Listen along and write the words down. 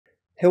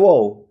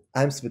Hello,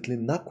 I'm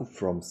Svetlin Naku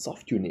from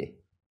SoftUni,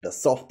 the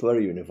software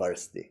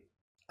university.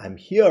 I'm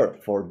here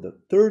for the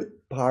third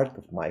part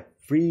of my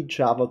free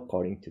Java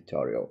coding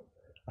tutorial,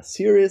 a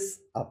series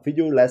of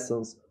video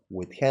lessons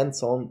with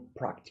hands-on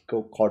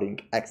practical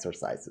coding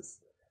exercises.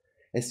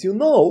 As you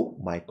know,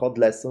 my code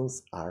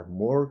lessons are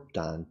more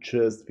than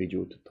just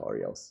video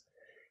tutorials.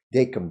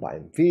 They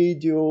combine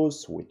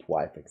videos with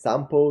live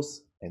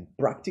examples and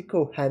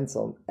practical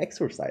hands-on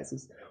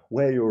exercises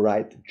where you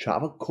write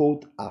Java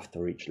code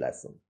after each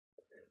lesson.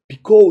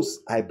 Because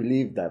I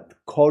believe that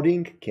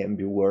coding can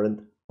be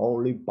learned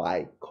only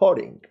by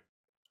coding,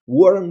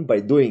 learn by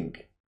doing.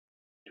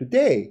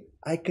 Today,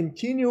 I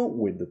continue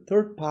with the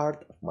third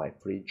part of my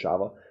free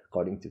Java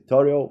coding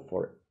tutorial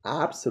for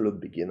absolute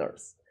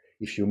beginners.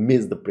 If you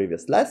missed the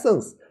previous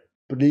lessons,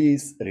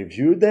 please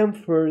review them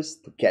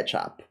first to catch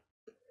up.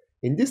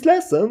 In this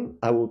lesson,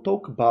 I will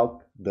talk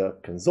about the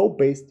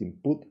console-based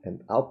input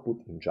and output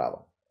in Java.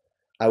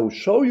 I will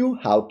show you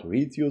how to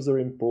read user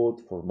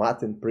input,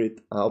 format and print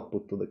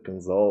output to the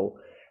console,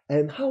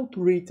 and how to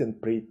read and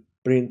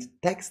print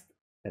text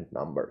and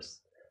numbers.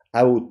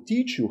 I will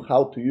teach you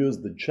how to use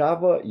the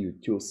Java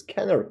util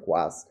scanner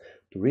class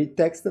to read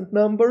text and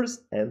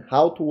numbers, and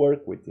how to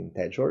work with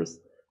integers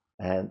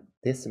and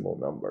decimal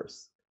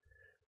numbers.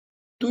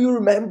 Do you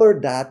remember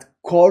that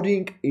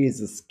coding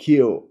is a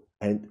skill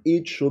and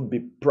it should be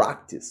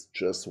practiced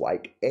just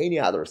like any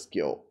other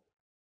skill?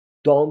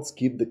 Don't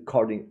skip the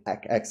coding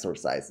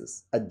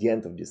exercises at the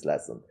end of this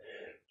lesson.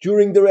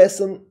 During the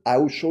lesson, I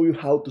will show you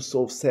how to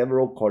solve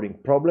several coding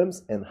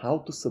problems and how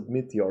to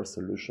submit your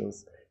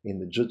solutions in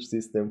the Judge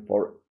system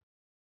for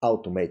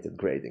automated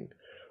grading.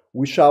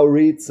 We shall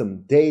read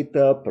some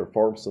data,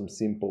 perform some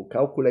simple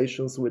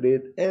calculations with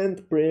it,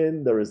 and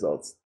print the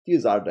results.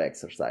 These are the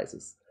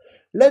exercises.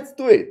 Let's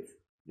do it!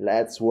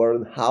 Let's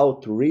learn how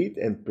to read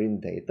and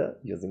print data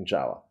using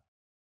Java.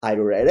 Are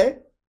you ready?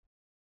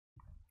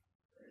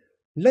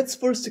 Let's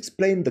first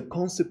explain the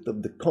concept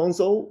of the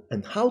console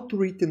and how to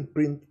read and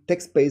print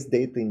text-based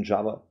data in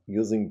Java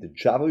using the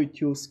Java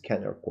util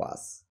scanner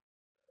class.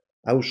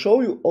 I will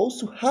show you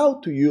also how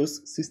to use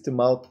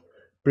systemout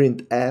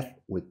printf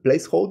with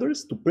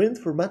placeholders to print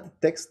formatted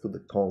text to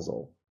the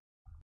console.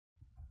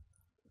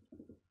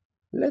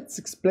 Let's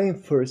explain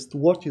first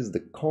what is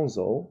the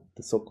console,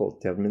 the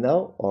so-called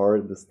terminal,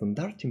 or the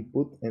standard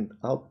input and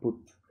output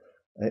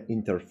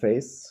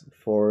interface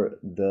for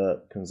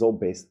the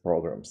console-based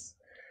programs.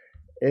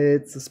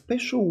 It's a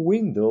special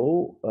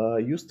window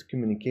used to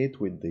communicate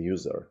with the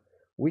user.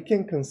 We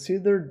can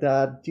consider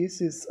that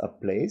this is a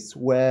place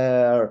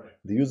where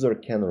the user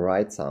can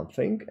write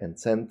something and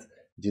send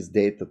this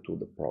data to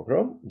the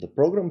program. The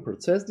program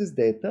processes this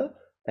data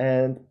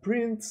and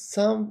prints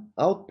some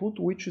output,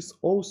 which is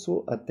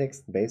also a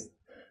text-based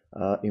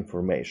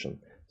information.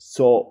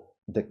 So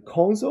the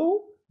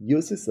console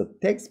uses a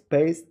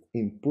text-based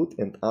input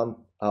and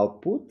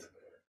output.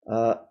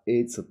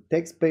 It's a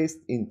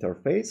text-based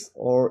interface,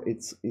 or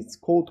it's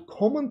called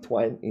command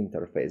line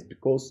interface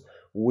because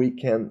we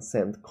can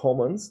send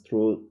commands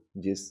through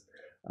this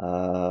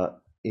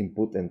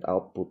input and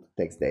output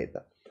text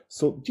data.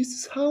 So this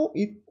is how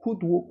it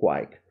could look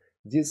like.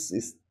 This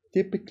is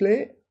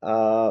typically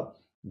a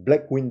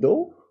black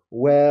window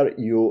where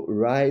you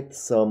write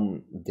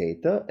some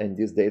data, and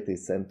this data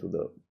is sent to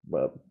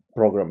the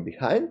program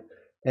behind,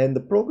 and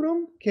the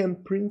program can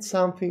print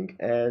something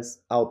as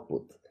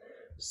output.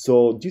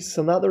 So this is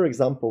another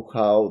example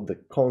how the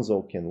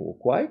console can look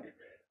like.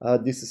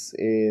 This is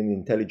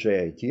in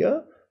IntelliJ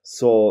IDEA.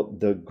 So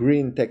the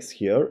green text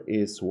here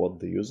is what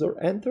the user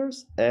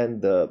enters,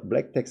 and the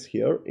black text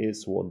here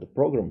is what the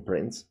program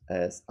prints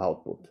as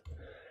output.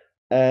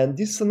 And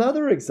this is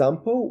another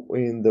example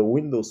in the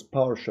Windows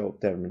PowerShell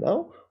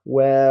terminal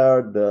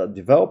where the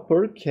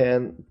developer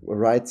can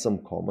write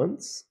some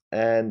commands,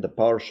 and the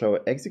PowerShell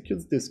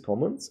executes these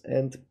commands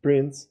and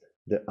prints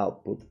the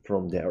output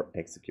from their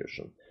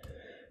execution.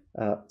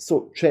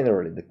 So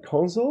generally, the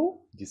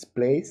console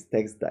displays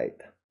text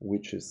data,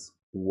 which is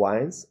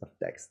lines of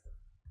text,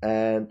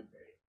 and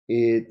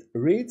it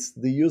reads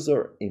the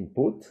user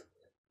input,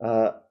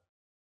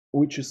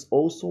 which is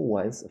also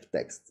lines of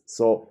text.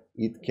 So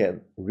it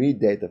can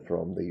read data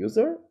from the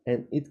user,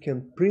 and it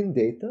can print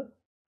data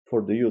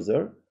for the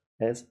user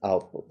as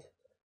output.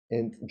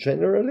 And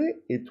generally,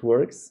 it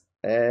works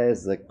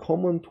as a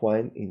command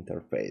line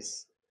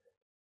interface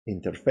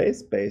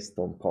based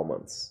on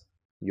commands.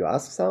 You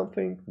ask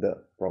something,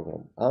 the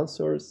program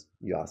answers.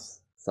 You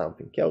ask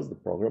something else, the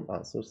program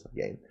answers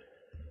again.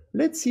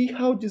 Let's see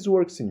how this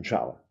works in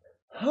Java.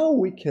 How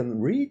we can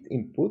read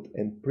input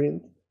and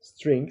print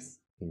strings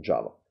in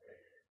Java.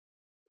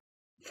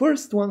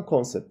 First, one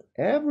concept.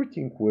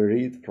 Everything we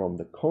read from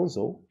the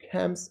console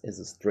comes as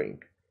a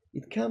string.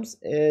 It comes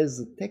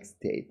as text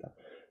data.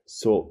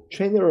 So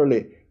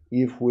generally,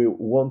 if we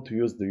want to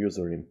use the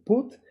user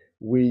input,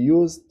 we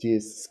use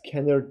this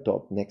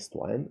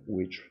scanner.nextLine,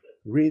 which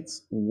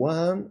reads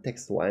one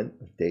text line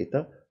of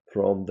data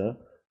from the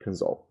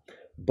console.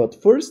 But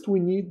first we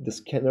need the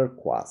scanner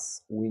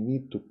class. We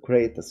need to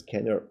create a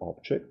scanner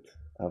object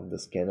of the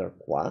scanner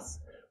class,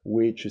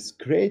 which is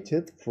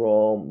created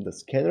from the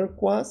scanner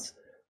class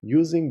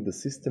using the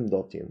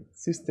system.in.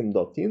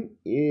 System.in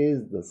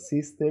is the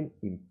system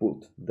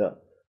input,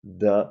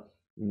 the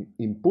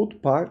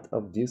input part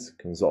of this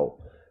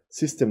console.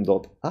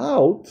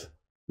 System.out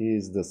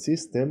is the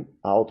system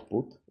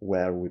output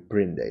where we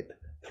print data.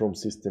 From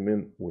system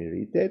in we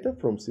read data,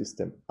 from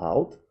system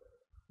out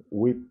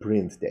we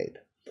print data.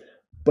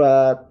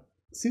 But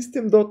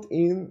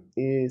system.in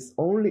is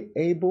only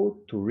able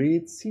to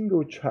read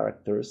single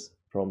characters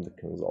from the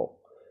console.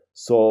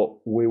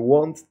 So we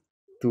want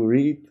to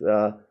read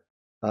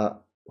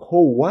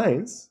whole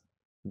lines.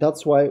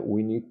 That's why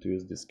we need to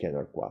use the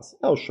scanner class.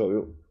 I'll show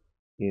you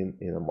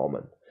in a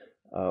moment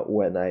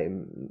when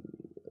I'm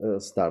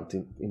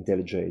starting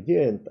IntelliJ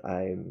IDEA and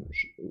I'm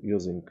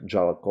using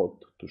Java code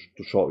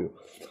to show you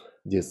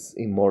this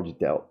in more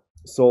detail.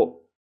 So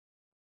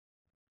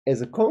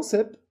as a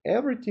concept,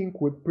 everything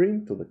we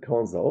print to the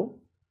console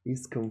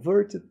is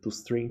converted to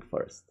string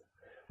first,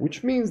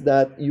 which means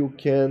that you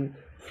can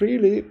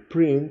freely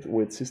print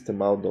with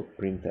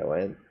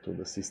systemout.println to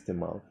the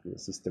system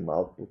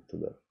output to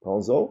the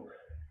console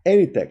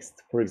any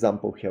text, for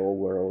example, hello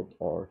world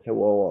or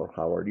hello or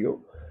how are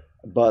you.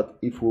 But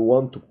if we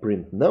want to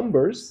print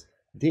numbers,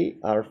 they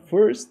are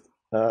first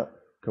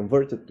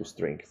converted to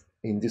strings.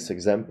 In this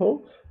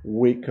example,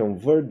 we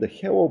convert the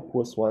hello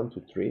plus 1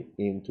 to 3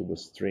 into the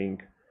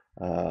string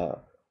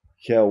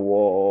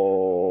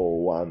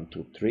hello 1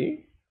 to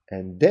 3,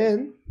 and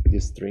then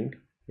this string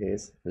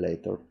is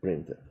later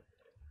printed.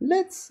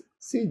 Let's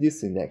see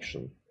this in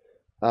action.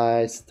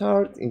 I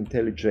start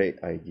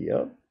IntelliJ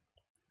IDEA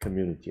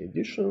Community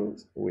Edition,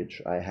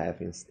 which I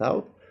have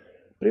installed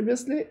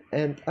previously,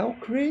 and I'll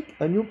create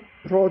a new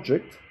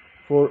project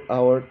for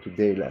our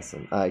today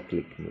lesson. I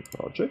click new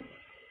project,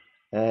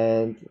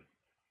 and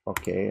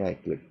okay, I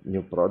click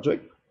new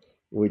project.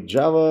 With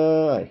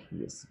Java, I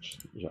use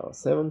Java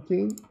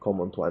 17,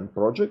 command line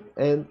project,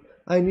 and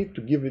I need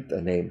to give it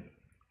a name.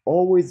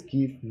 Always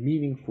give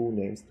meaningful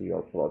names to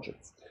your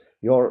projects.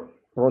 Your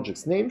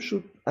project's name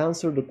should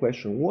answer the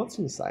question, what's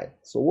inside?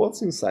 So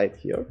what's inside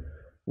here?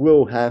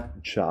 We'll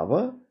have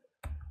Java,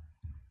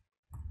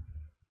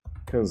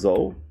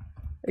 console,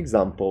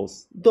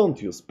 examples. Don't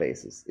use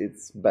spaces.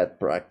 It's bad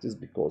practice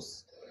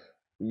because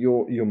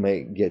you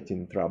may get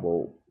in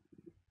trouble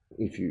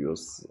if you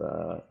use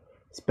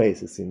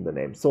spaces in the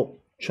name. So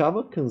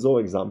Java console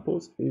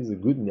examples is a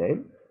good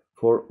name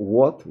for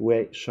what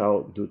we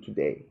shall do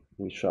today.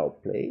 We shall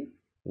play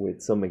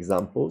with some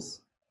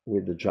examples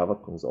with the Java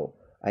console.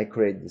 I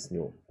create this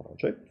new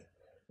project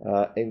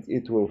and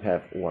it will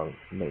have one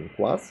main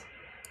class.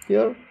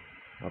 Here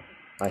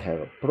I have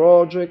a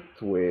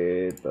project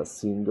with a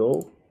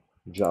single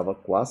Java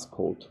class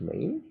called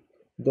main.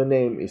 The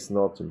name is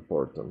not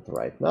important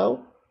right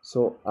now,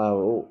 so I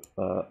will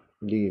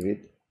leave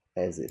it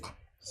as it.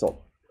 So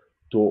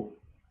to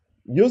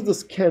use the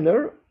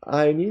scanner,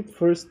 I need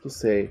first to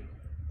say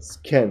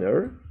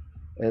scanner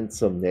and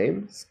some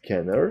name,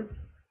 scanner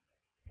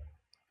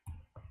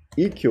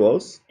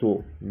equals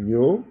to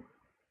new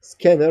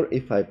scanner.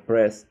 If I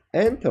press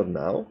enter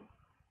now,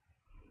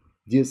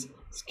 this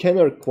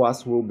scanner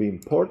class will be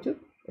imported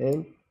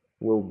and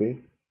will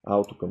be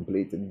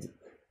auto-completed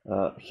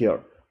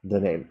here, the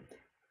name.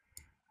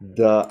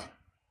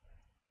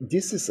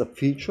 This is a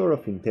feature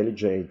of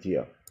IntelliJ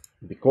IDEA.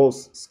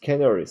 Because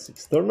scanner is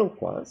external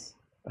class,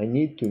 I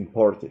need to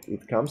import it.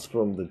 It comes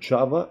from the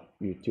Java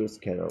util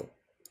scanner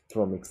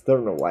from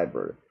external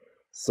library.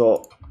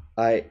 So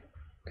I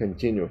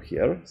continue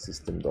here,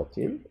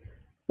 system.in,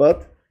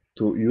 but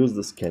to use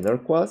the scanner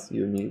class,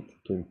 you need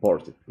to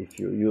import it. If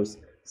you use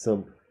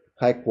some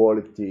high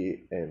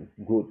quality and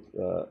good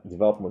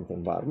development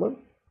environment,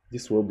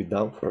 this will be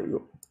done for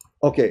you.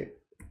 Okay,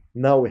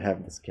 now we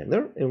have the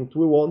scanner and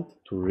we want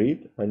to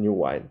read a new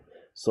line.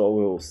 So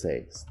we will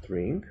say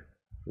string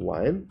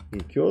line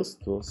equals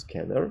to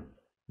scanner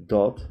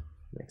dot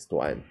next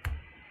line.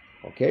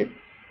 Okay,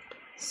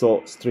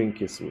 so string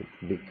is with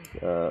big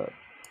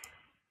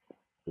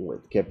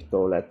with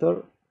capital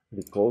letter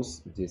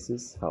because this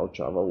is how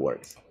Java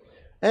works.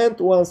 And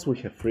once we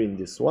have read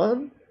this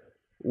one,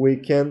 we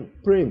can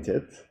print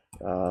it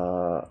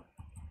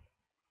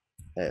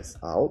as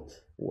out,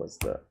 was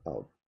the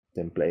out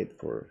template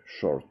for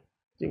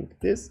shorting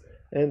this,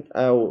 and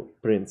I will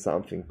print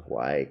something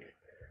like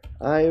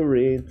I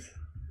read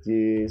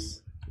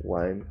this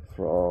line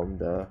from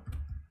the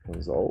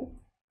console,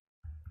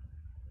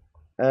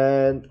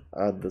 and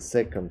at the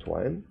second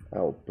line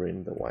I'll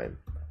print the line,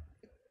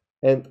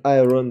 and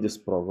I run this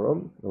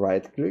program,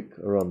 right click,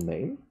 run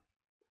name,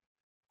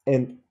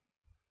 and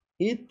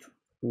it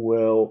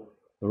will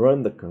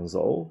run the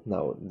console.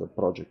 Now the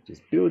project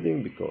is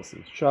building because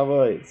it's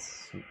Java,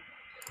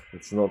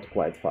 it's not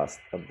quite fast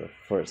at the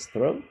first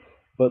run,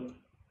 but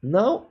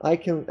now I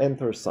can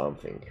enter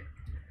something.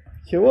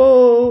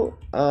 Hello,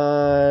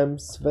 I'm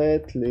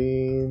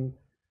Svetlin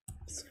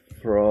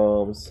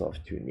from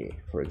SoftUni,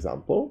 for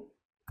example,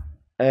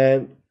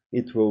 and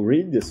it will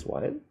read this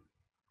line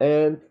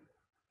and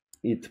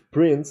it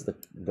prints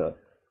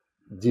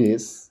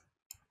this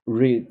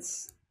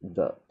reads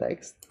the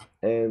text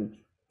and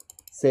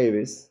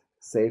saves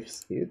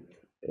it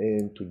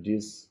into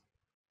this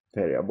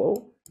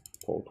variable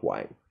called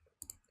wine.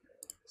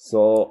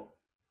 So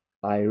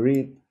I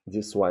read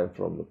this wine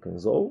from the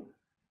console,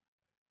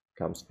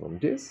 comes from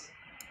this,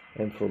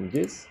 and from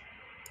this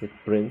it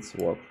prints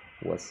what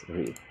was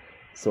read.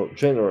 So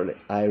generally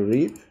I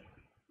read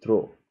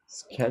through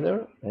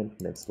scanner and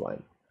next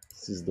line.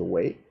 This is the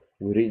way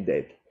we read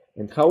data.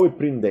 And how we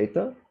print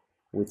data?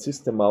 With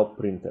system out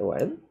print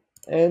ln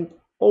and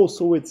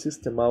also with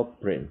system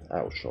out print.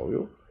 I'll show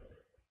you.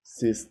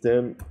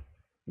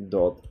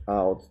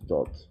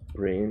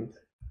 System.out.print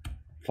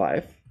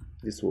 5.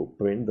 This will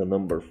print the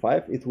number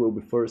 5. It will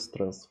be first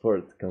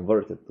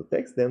converted to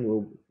text,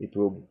 then it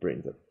will be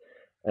printed.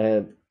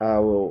 And I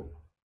will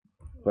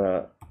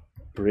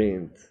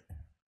print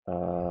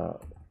a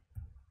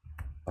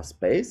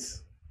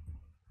space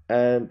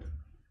and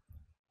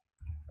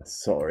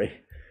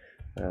sorry,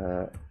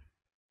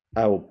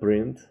 I will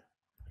print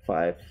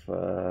 5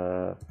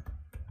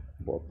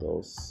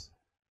 bottles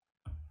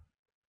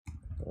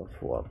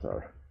of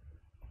water,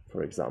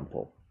 for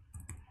example.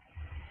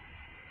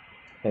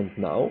 And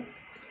now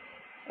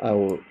I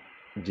will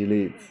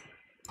delete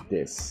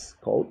this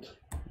code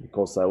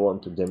because I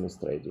want to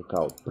demonstrate you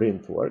how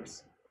print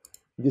works.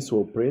 This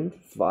will print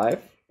 5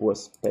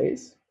 plus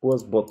space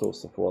plus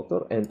bottles of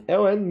water, and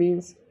ln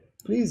means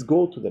please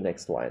go to the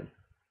next line.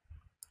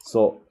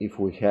 So if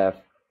we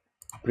have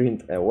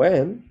print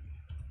ln,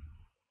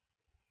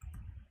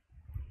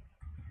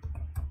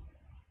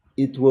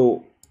 it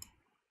will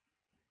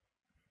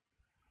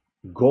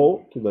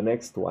go to the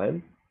next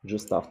line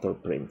just after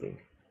printing.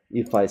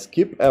 If I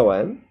skip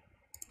ln,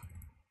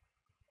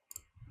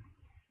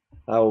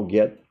 I will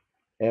get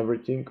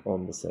everything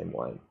on the same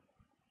line.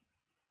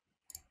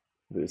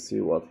 Do you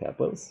see what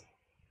happens?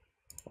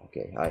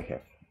 Okay, I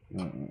have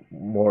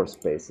more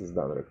spaces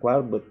than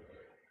required, but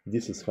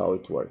this is how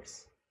it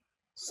works.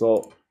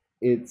 So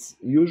it's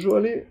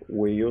usually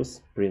we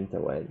use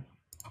println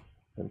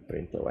and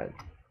println.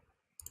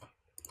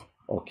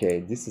 Okay,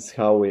 this is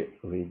how we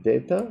read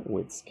data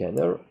with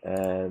scanner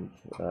and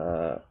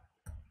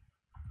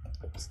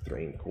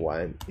string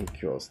wine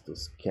equals to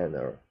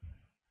scanner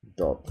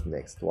dot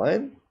next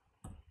line.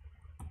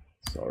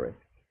 Sorry,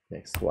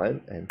 next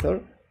line,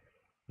 enter.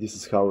 This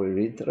is how we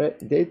read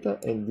data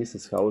and this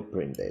is how we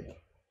print data.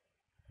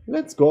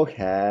 Let's go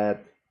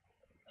ahead.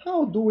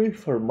 How do we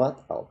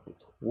format output?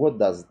 What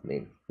does it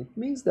mean? It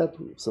means that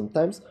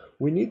sometimes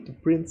we need to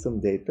print some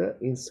data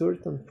in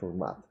certain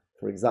format.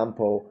 For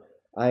example,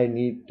 I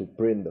need to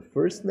print the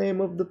first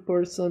name of the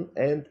person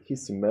and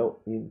his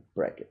email in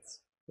brackets.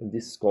 And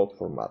this is called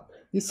format.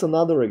 This is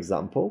another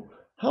example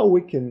how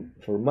we can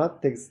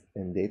format text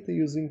and data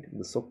using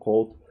the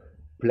so-called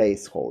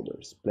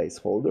placeholders.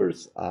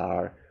 Placeholders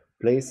are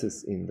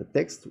places in the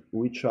text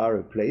which are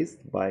replaced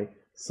by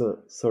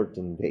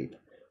certain data.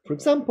 For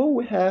example,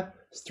 we have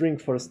string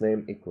first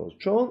name equals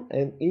John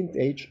and int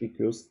age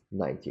equals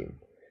 19.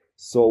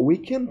 So we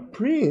can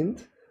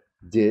print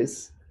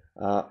this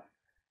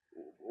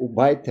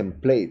by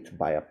template,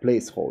 by a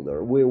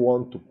placeholder. We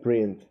want to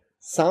print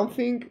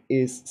something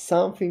is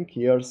something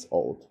years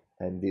old,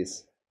 and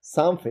this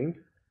something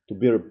to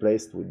be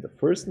replaced with the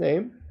first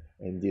name,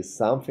 and this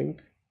something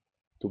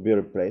to be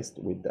replaced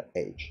with the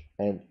age.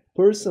 And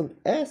person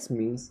S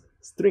means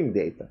string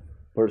data,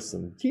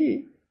 person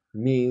T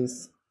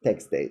means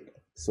text data.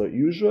 So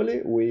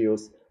usually we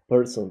use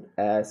person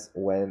S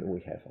when we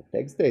have a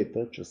text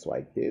data, just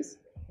like this,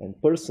 and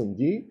person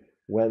D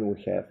when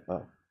we have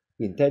a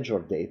integer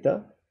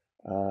data,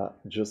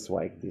 just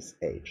like this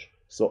age.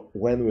 So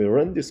when we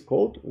run this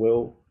code,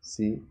 we'll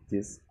see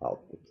this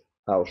output.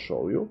 I'll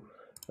show you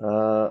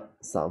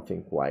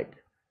something like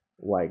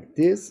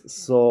this.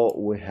 So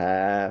we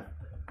have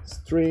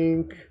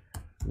string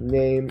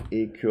name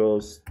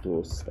equals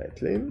to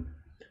Svetlin,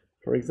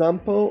 for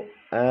example,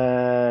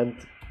 and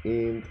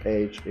int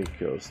age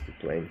equals to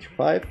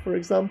 25, for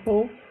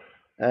example,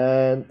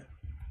 and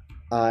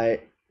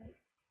I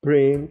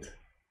print,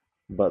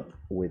 but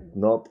with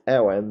not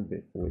ln,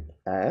 but with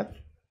f,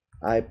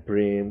 I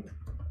print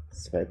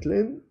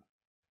Svetlin,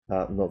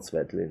 not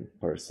Svetlin,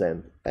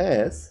 percent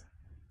s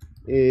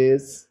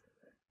is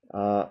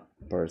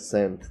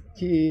percent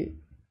t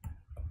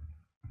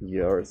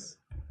years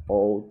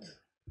old,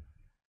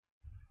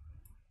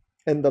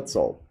 and that's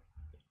all.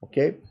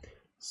 Okay,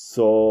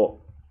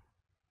 so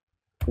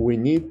we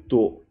need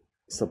to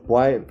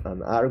supply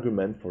an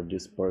argument for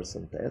this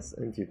percent s,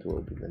 and it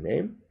will be the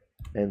name,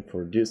 and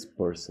for this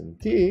percent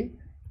t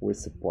we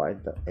supply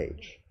the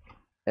age.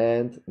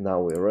 And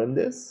now we run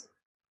this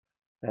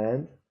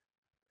and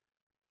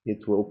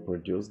it will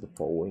produce the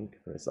following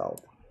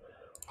result.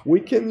 We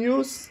can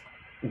use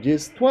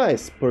this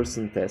twice,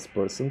 percent test,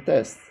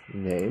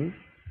 name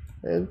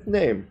and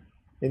name,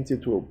 and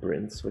it will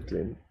print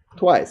Svetlin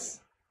twice,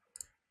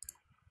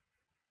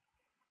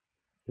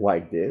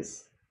 like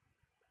this.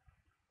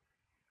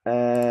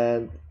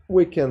 And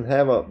we can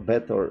have a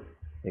better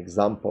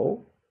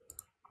example,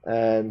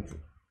 and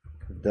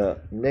the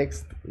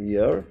next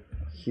year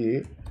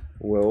he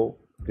will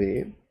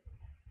B,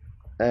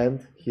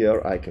 and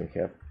here I can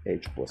have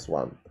age plus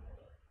 1,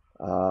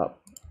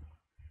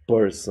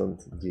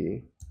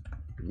 %d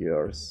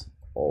years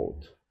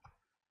old.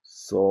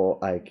 So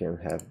I can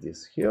have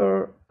this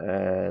here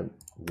and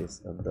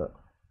this at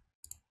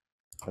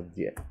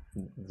the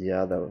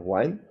other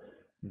line.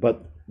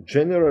 But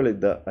generally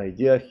the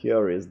idea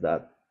here is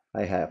that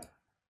I have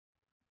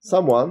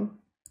someone,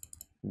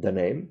 the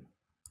name,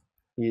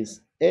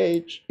 his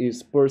age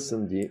is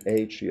 %d,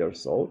 age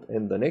years old,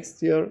 and the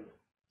next year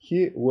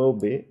he will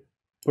be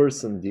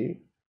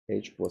 %d,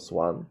 age plus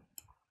 1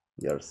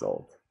 years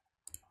old.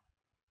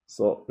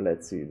 So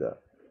let's see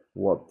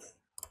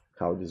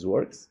how this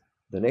works.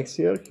 The next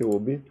year he will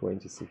be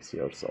 26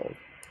 years old.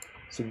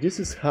 So this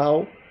is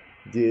how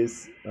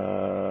this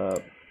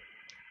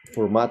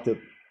formatted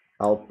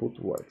output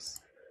works,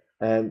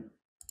 and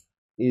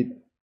it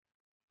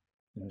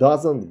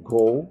doesn't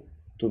go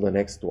to the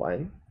next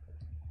line,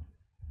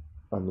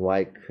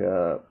 unlike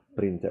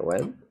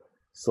println.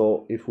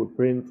 So if we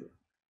print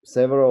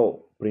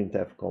several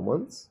printf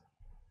commands,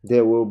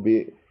 they will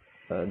be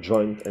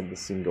joined at the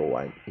single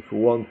line. If we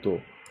want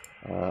to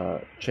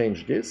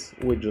change this,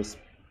 we just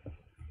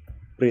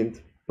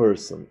print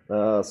 %/n.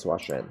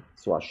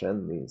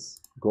 /n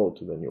means go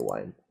to the new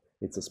line.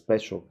 It's a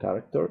special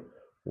character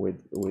which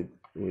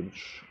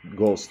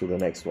goes to the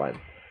next line.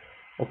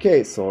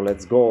 Okay, so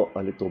let's go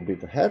a little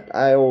bit ahead.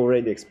 I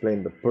already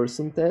explained the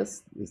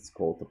 %test. It's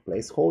called a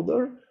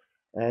placeholder,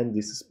 and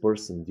this is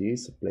 %d,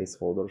 is a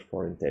placeholder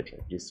for integer.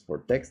 This is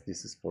for text,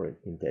 this is for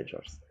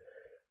integers.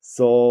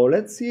 So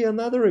let's see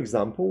another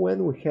example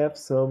when we have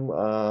some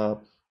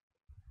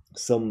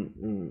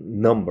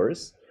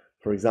numbers.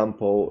 For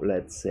example,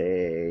 let's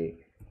say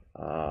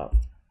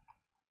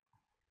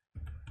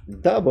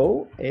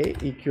double A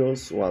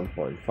equals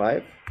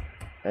 1.5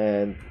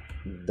 and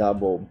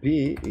double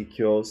B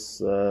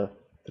equals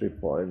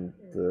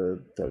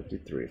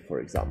 3.33, for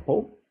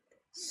example.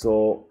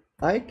 So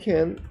I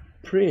can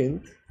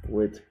print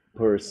with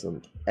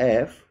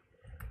 %f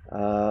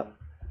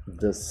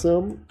the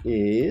sum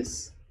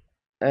is,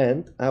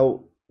 and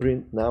I'll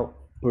print now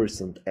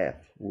 %f,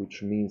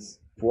 which means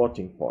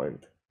floating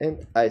point,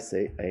 and I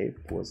say A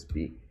plus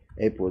B.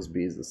 A plus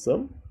B is the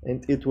sum,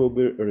 and it will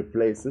be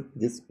replaced,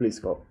 this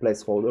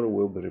placeholder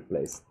will be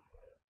replaced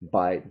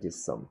by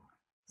this sum.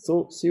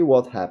 So see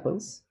what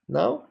happens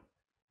now.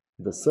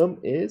 The sum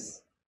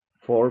is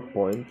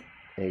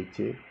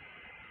 4.83.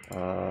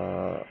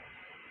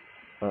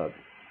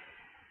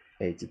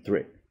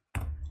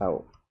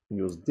 I'll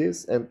use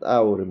this and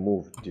I'll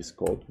remove this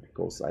code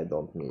because I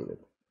don't need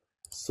it.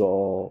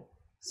 So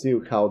see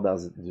how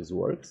this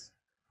works,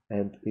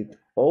 and it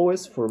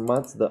always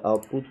formats the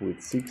output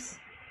with six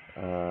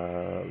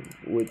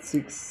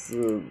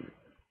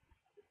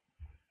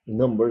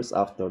numbers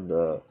after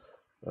the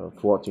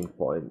floating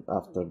point,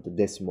 after the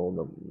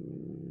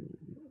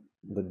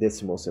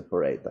decimal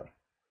separator.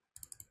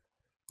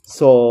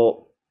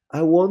 So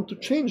I want to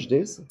change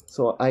this,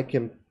 so I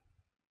can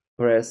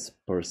press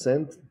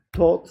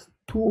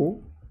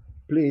 %2.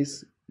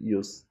 Please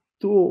use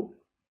 2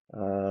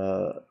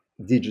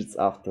 digits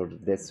after the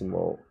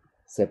decimal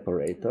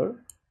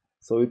separator,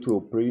 so it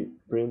will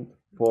print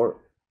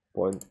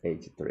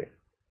 4.83.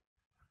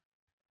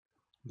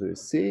 Do you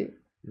see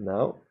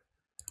now?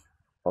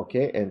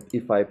 Okay, and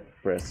if I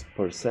press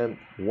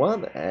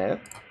 %1f,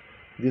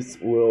 this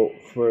will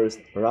first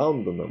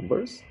round the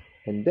numbers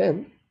and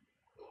then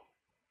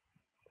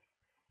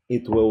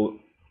it will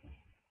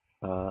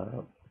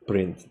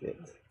print it.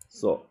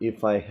 So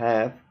if I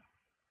have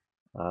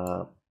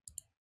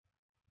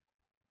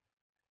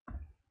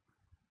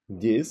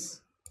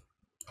this,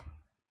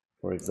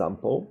 for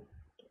example,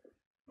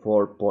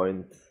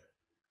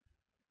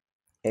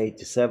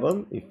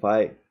 4.87, if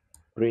I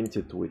print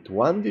it with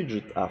 1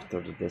 digit after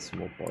the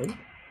decimal point,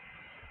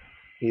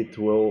 it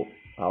will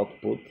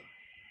output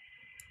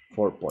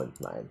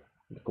 4.9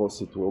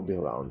 because it will be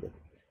rounded.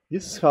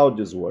 This is how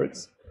this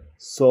works.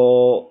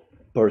 So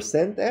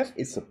 %f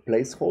is a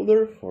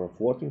placeholder for a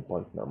floating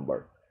point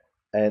number,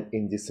 and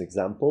in this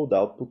example the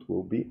output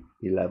will be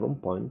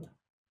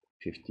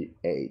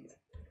 11.58,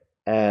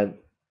 and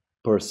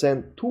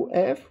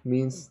 %2f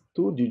means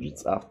 2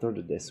 digits after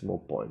the decimal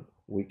point.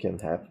 We can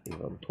have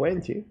even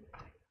 20,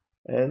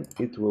 and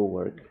it will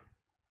work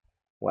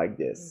like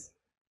this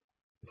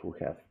if we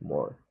have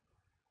more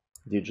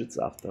digits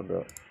after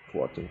the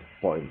floating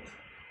point,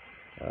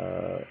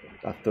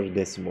 after the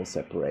decimal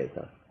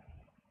separator.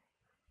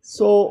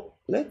 So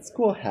let's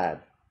go ahead.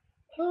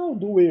 How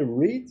do we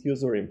read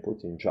user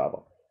input in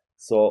Java?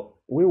 So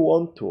I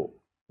want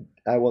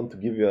to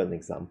give you an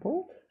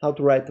example how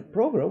to write a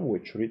program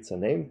which reads a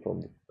name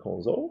from the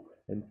console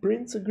and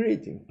prints a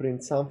greeting,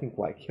 prints something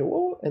like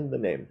hello and the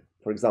name.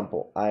 For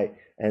example, I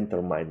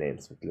enter my name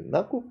Svetlin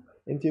Nakov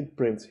and it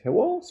prints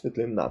hello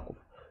Svetlin Nakov.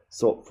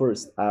 So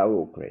first I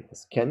will create a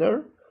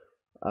scanner,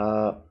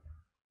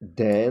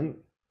 then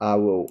I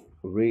will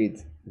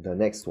read the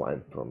next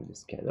one from the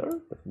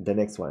scanner, the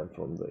next one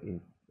from the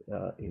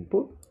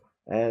input,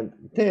 and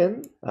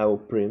then I will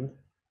print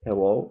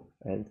hello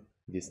and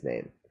this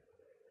name.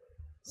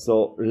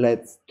 So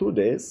let's do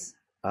this.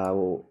 I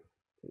will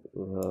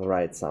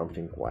write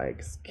something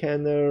like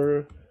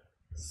scanner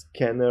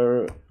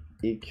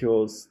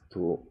equals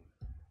to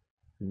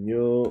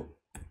new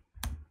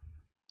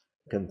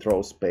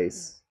control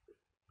space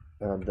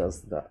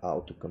does the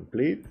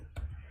autocomplete.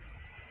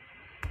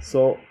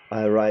 So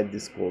I write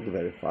this code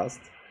very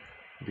fast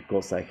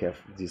because I have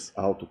this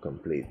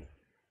autocomplete.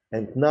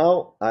 And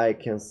now I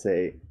can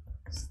say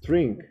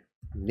string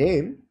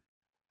name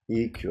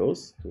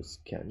equals to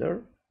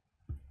scanner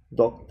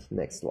dot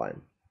next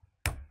line.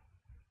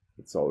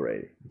 It's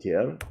already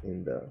there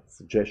in the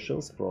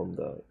suggestions from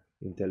the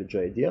IntelliJ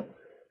IDEA.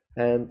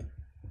 And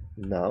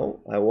now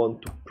I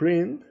want to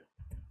print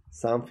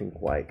something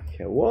like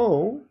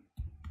hello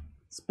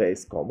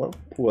space comma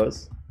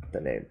plus the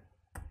name.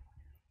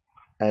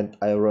 And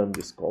I run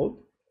this code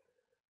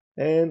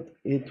and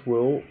it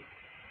will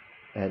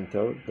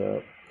enter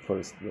the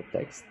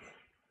text.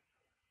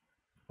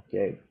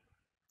 Okay,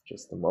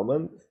 just a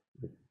moment.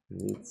 It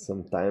needs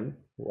some time.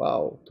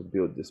 Wow, to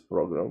build this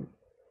program.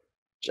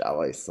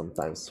 Java is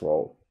sometimes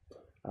slow.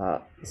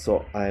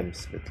 So I'm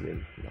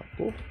Svetlin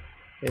Nakov,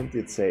 and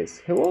it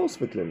says, hello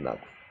Svetlin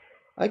Nakov.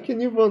 I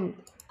can even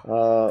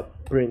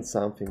print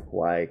something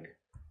like,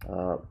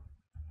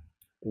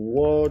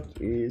 what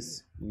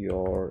is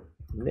your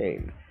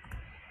name?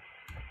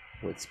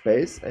 With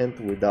space and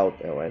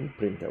without ln,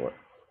 print ln,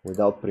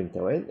 without print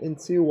ln,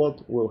 and see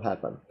what will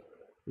happen.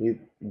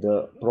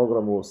 The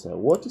program will say,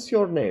 what is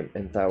your name?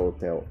 And I will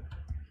tell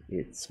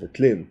it's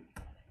Svetlin.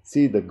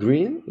 See, the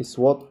green is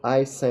what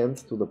I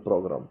sent to the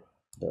program.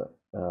 The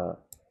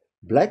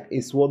black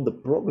is what the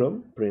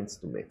program prints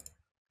to me.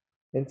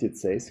 And it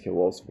says,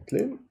 hello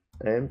Svetlin,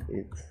 and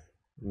it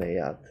may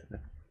add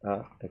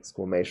an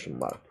exclamation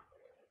mark.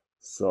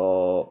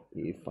 So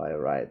if I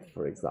write,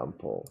 for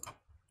example,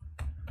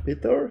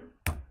 Peter,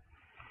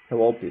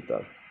 hello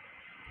Peter.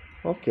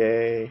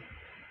 Okay,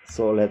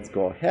 so let's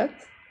go ahead.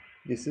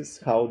 This is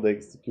how the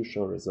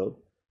execution result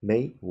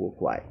may look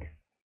like.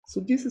 So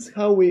this is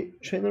how we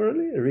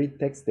generally read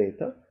text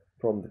data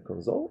from the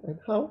console, and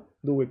how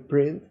do we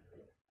print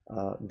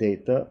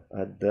data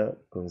at the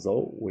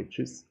console, which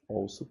is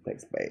also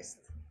text-based.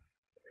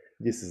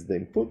 This is the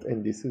input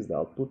and this is the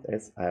output,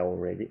 as I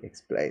already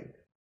explained.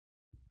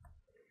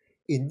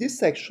 In this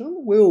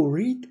section, we will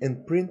read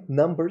and print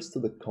numbers to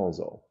the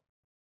console.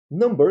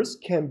 Numbers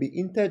can be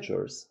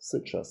integers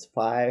such as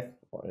 5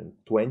 or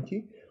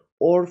 20,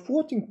 or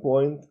floating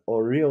point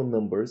or real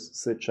numbers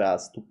such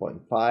as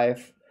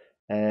 2.5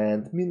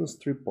 and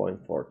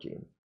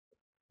 -3.14.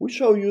 We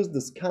shall use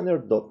the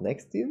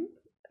scanner.nextIn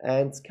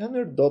and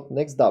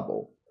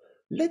scanner.nextDouble.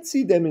 Let's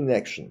see them in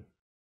action.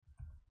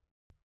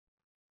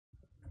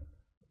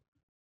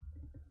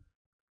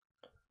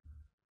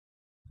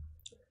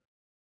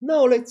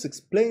 Now let's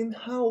explain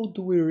how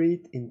do we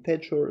read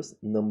integers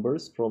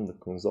numbers from the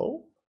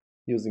console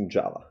using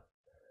Java.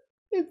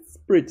 It's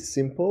pretty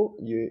simple.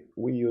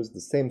 We use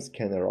the same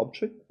scanner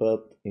object,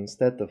 but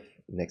instead of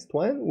next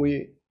one,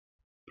 we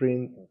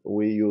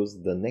use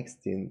the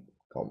nextIn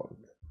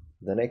command.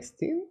 The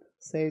nextIn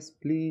says,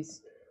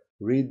 please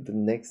read the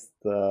next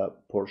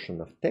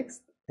portion of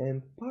text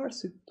and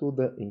parse it to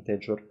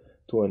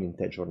an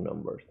integer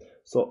number.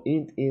 So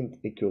int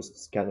equals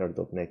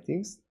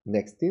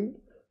scanner.nextIn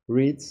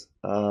reads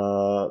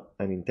an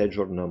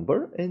integer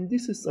number, and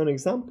this is an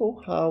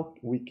example how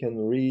we can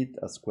read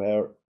a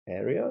square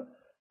area,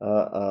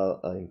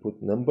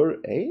 input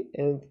number a,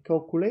 and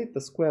calculate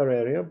the square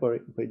area by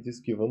this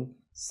given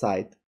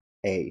site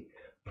a.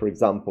 For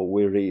example,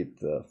 we read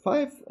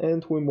 5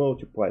 and we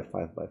multiply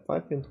 5 by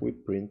 5 and we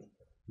print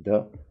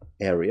the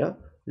area.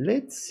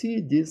 Let's see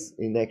this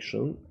in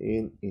action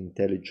in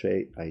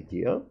IntelliJ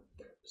IDEA.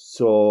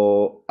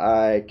 So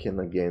I can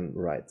again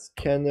write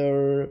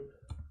scanner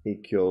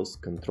equals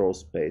control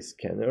space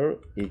scanner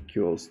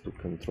equals to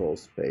control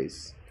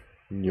space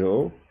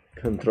new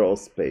control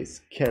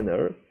space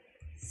scanner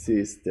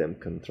system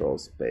control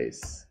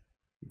space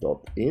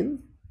dot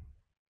in,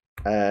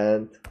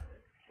 and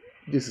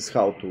this is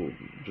how to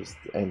just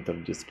enter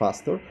this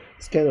faster.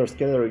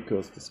 Scanner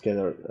equals to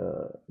scanner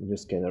new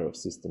scanner of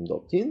system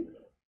dot in,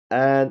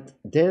 and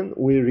then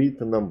we read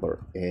the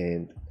number,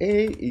 and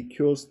a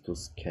equals to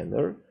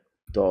scanner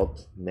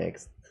dot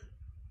next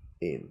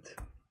int.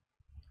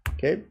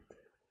 Okay,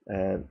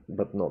 and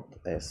but not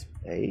as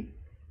a,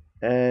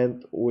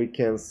 and we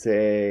can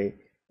say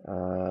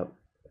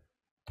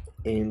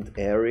int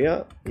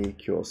area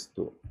equals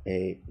to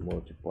a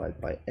multiplied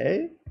by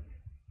a,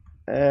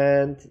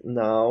 and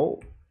now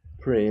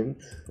print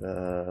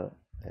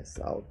as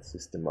out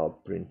system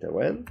out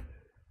println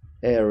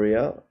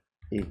area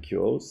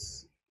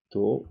equals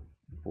to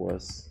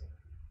plus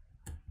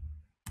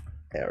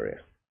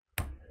area,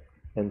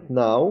 and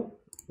now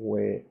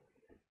we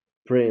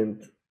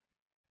print.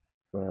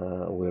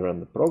 We run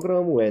the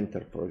program, we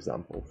enter for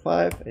example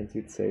 5 and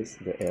it says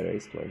the area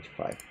is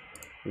 25.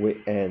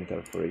 We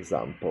enter for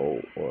example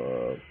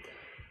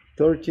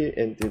 30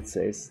 and it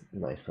says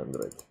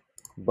 900.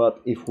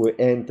 But if we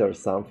enter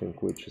something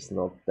which is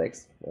not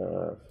text,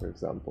 for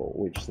example,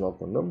 which is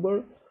not a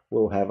number,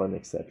 we'll have an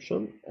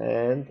exception,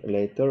 and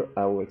later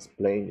I will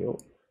explain you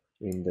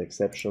in the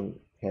exception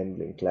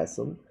handling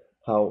lesson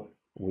how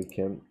we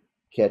can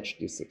catch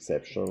this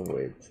exception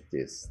with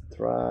this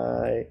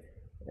try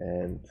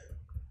and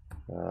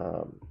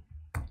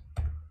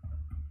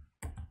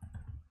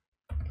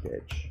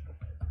catch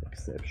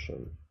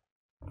exception,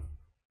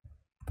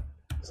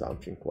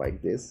 something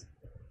like this,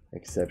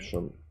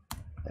 exception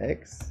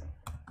X,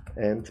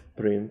 and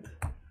print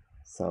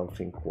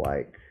something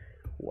like,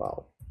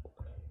 wow,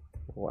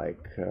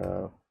 like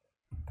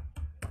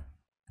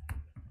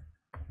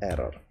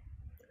error.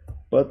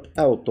 But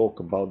I will talk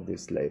about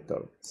this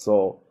later.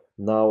 So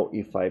now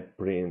if I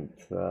print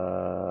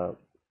 5,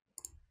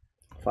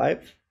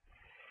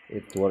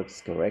 it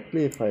works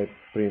correctly. If I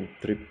print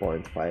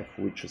 3.5,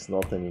 which is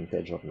not an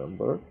integer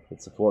number,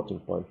 it's a floating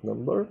point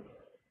number.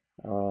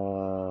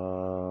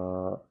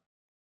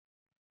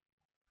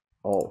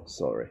 Oh,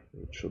 sorry,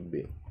 it should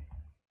be,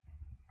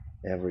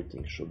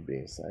 everything should be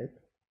inside.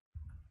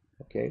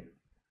 Okay,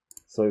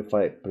 so if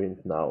I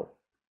print now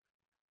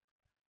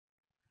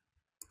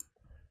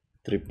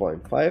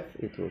 3.5,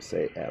 it will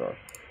say error.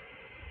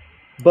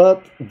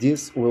 But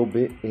this will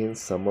be in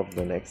some of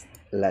the next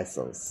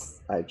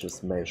lessons. I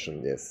just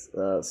mentioned this.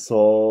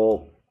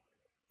 So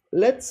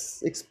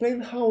let's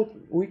explain how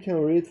we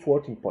can read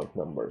floating point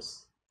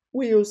numbers.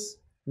 We use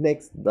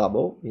next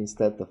double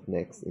instead of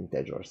next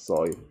integer.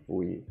 So if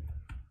we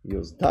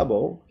use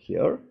double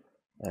here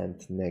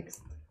and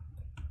next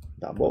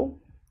double,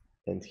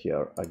 and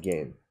here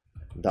again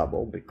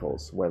double,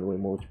 because when we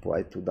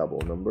multiply two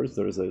double numbers,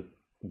 the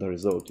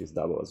result is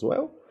double as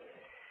well,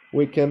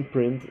 we can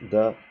print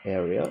the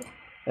area.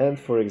 And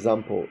for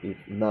example, if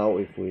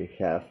we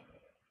have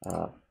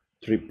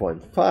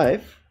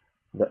 3.5,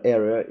 the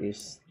area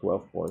is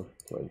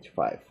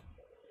 12.25.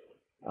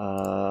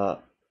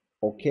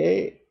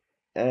 Okay,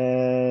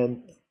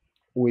 and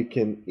we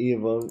can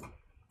even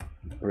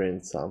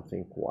print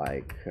something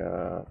like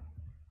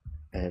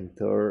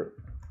enter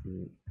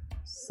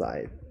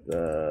side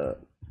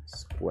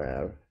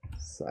square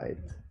side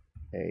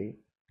A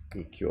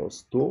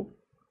equals 2,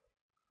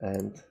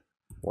 and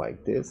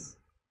like this.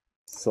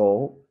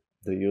 So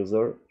the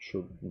user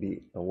should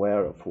be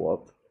aware of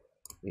what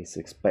is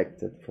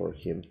expected for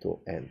him to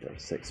enter,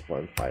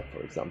 6.5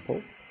 for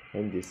example,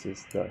 and this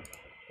is the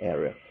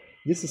area.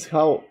 This is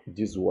how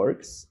this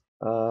works,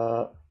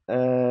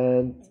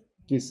 and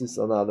this is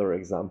another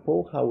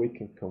example how we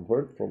can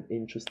convert from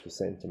inches to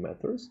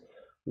centimeters.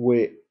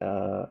 We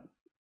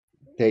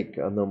take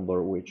a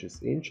number which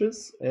is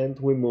inches and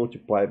we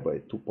multiply by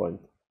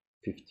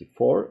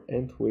 2.54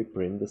 and we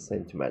print the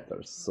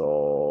centimeters.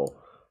 So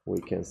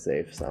we can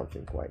save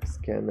something like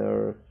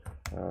scanner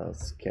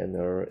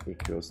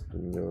equals to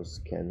new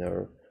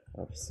scanner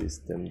of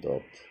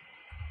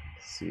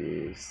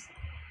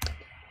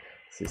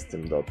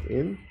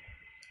system.in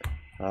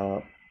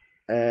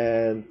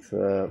and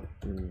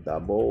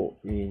double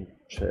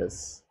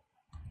inches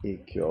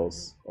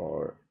equals,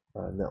 or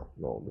no,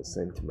 the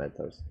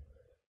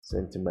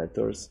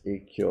centimeters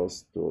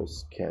equals to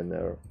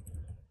scanner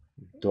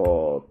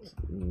dot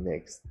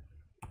next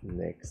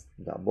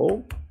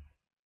double,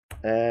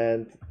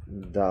 and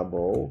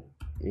double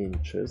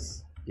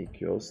inches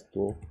equals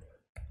to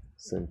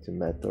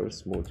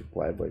centimeters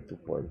multiplied by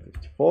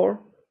 2.54,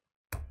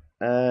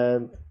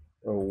 and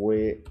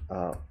we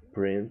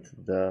print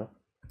the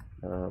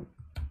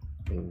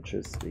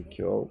inches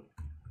equal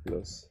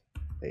plus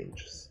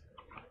inches.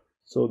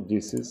 So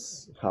this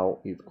is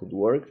how it could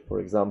work. For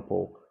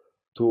example,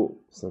 2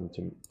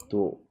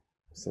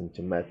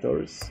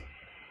 centimeters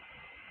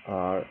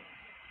are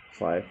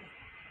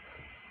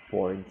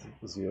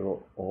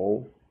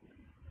 5.00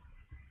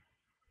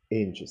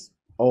 inches.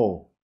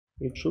 Oh,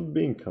 it should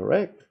be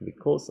incorrect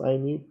because I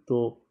need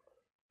to,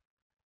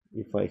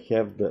 if I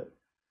have the,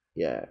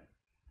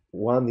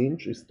 1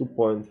 inch is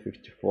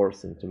 2.54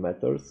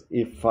 centimeters.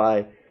 If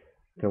I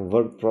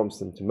convert from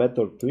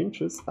centimeter to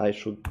inches, I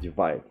should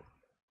divide.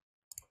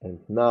 And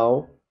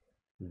now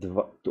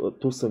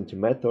 2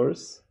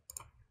 centimeters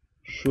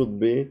should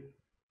be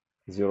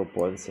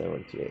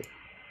 0.78.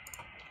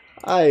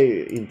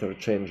 I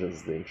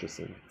interchanges the inches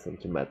and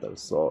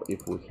centimeters. So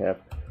if we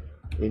have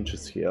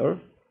inches here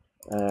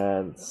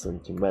and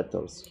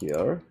centimeters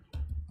here,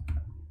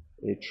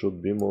 it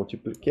should be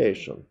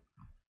multiplication.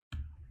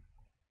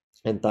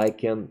 And I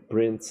can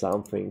print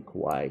something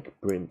like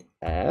print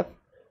f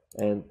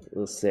and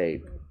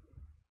say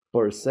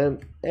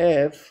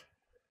 %f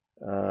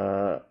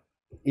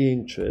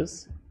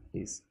inches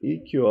is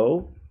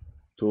equal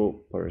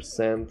to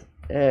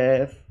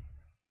 %f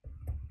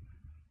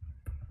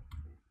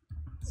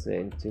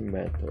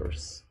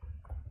centimeters,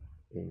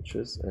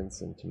 inches and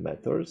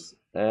centimeters,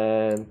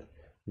 and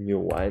new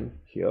line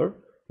here.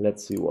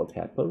 Let's see what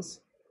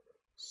happens.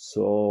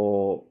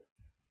 So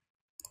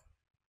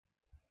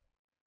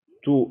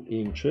 2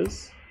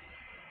 inches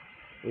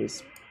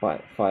is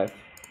 5.08.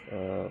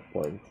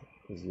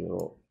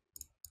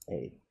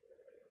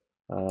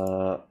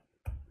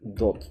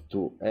 Dot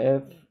to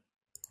f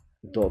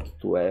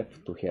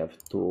to have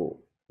 2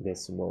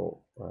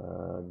 decimal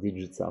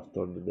digits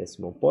after the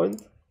decimal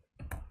point.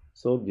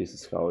 So this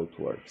is how it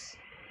works.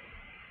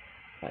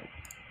 Right.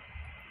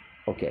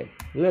 Okay,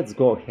 let's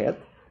go ahead.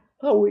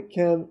 How we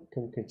can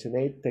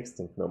concatenate text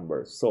and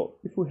numbers. So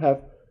if we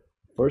have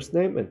first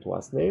name and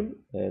last name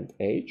and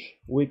age,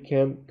 we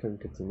can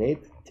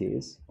concatenate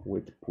this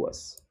with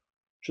plus,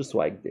 just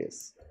like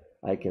this.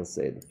 I can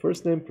say the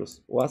first name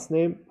plus last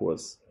name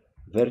plus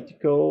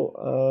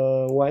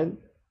vertical line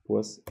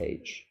plus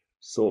age.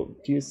 So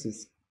this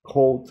is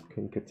called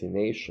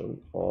concatenation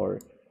or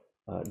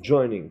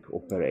joining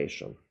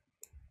operation.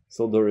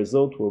 So the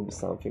result will be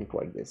something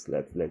like this.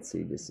 Let's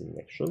see this in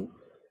action.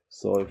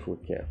 So if we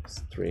have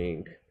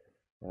string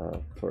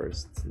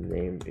first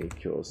name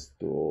equals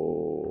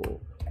to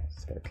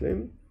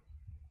Svetlin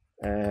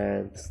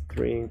and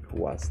string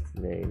last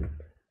name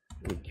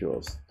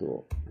equals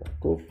to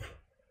Markov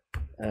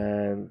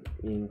and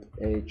int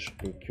age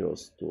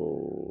equals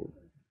to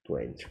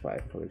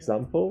 25, for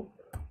example,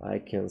 I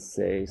can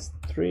say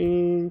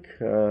string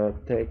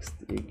text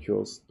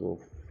equals to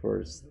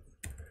first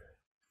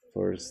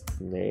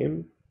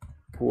name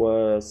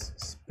plus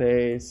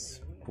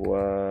space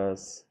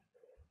plus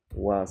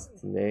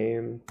last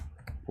name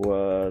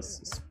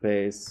plus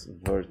space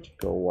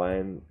vertical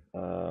line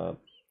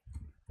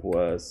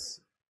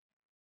plus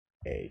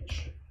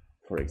age,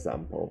 for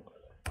example,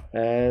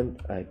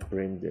 and I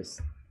print this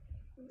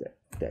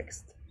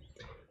text.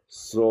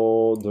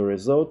 So the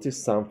result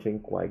is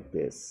something like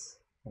this.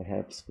 I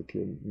have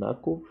Svetlin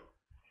Nakov,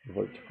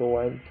 vertical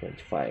line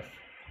 25.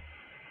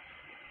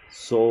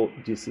 So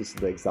this is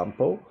the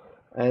example,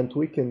 and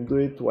we can do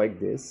it like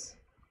this.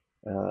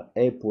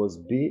 A plus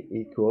b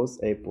equals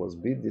a plus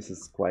b. This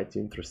is quite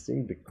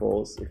interesting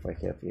because if I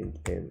have int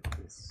n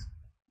is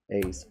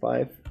a is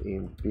 5,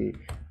 int b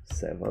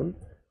 7,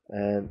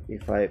 and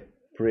if I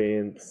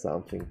print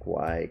something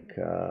like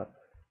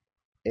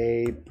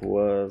a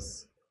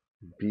plus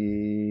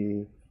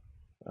b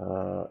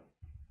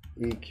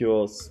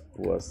equals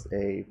plus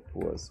a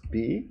plus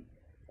b,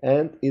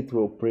 and it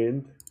will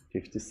print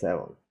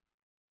 57.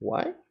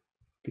 Why?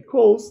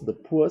 Because the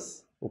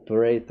plus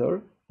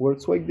operator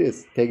works like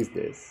this, takes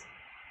this,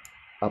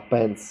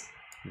 appends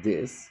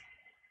this,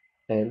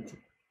 and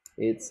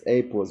it's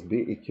a plus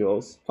b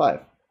equals 5.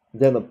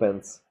 Then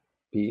appends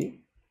p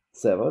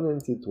 7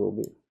 and it will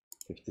be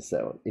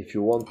 57. If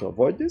you want to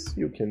avoid this,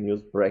 you can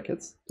use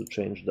brackets to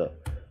change the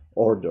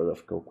order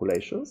of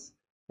calculations,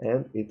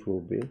 and it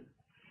will be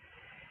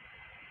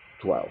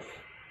 12,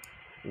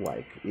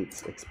 like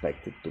it's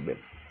expected to be.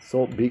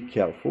 So be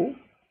careful.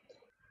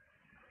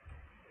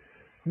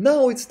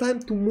 Now it's time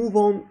to move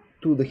on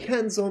to the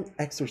hands-on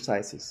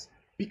exercises,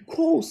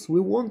 because we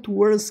want to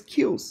learn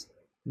skills,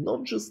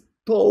 not just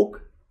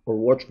talk or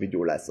watch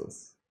video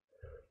lessons.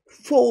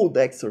 Follow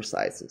the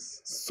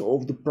exercises,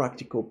 solve the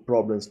practical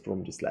problems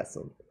from this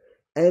lesson,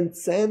 and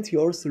send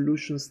your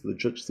solutions to the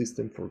judge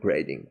system for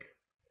grading.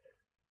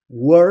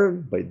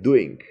 Learn by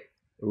doing.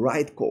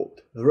 Write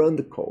code, run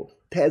the code,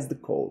 test the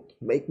code,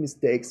 make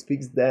mistakes,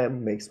 fix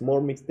them, make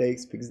more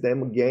mistakes, fix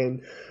them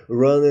again,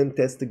 run and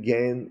test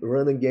again,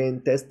 run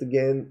again, test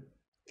again,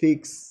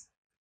 fix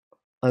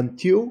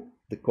until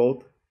the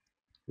code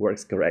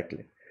works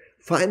correctly.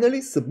 Finally,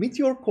 submit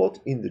your code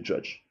in the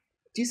judge.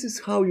 This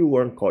is how you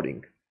learn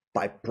coding,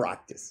 by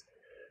practice.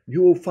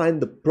 You will find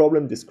the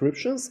problem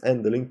descriptions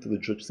and the link to the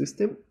judge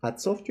system at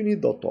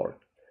softuni.org.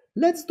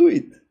 Let's do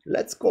it.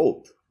 Let's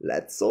code.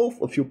 Let's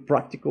solve a few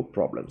practical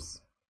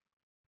problems.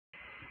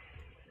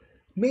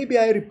 Maybe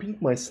I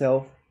repeat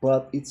myself,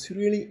 but it's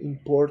really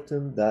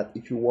important that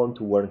if you want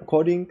to learn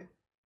coding,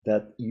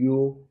 that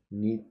you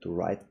need to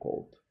write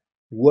code.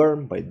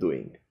 Learn by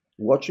doing.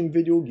 Watching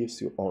video gives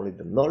you only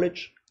the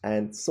knowledge,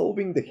 and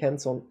solving the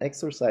hands-on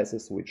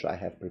exercises which I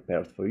have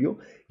prepared for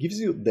you gives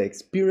you the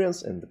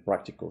experience and the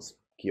practical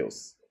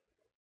skills.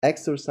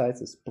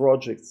 Exercises,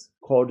 projects,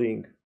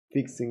 coding,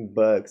 fixing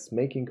bugs,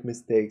 making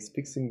mistakes,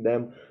 fixing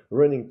them,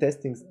 running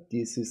testings,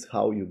 this is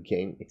how you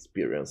gain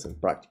experience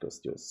and practical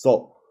skills.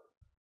 So,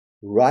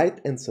 write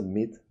and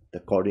submit the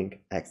coding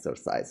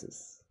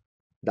exercises.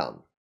 Done.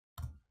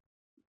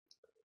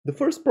 The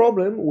first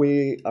problem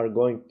we are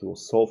going to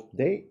solve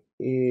today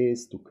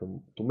is to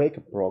make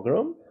a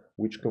program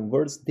which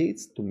converts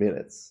dates to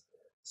minutes.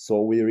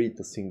 So we read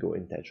a single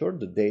integer,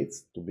 the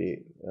dates to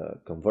be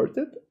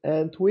converted,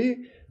 and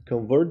we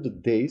convert the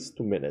days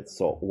to minutes.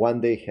 So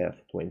one day have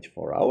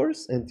 24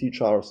 hours and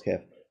each hours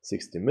have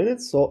 60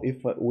 minutes. So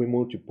if we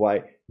multiply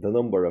the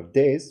number of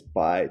days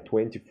by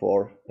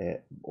 24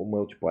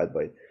 multiplied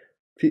by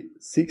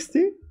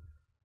 60,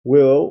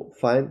 we'll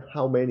find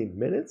how many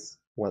minutes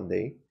one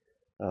day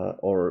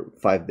or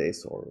 5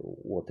 days or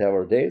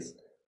whatever days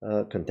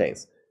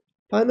contains.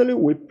 Finally,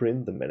 we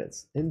print the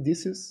minutes, and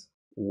this is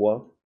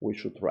what we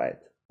should write.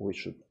 We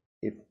should,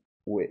 if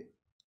we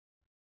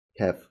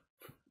have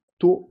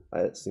 2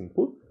 as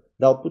input,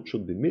 the output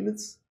should be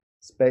minutes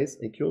space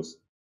equals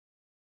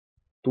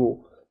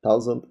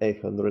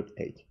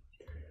 2808.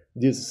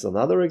 This is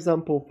another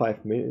example.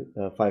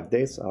 5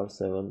 days are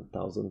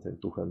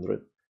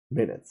 7200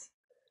 minutes.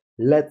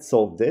 Let's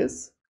solve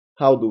this.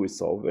 How do we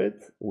solve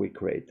it? We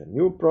create a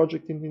new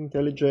project in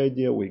IntelliJ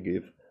IDEA, we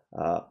give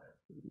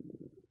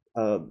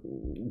a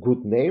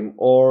good name,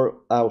 or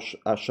I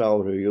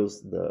shall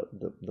reuse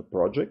the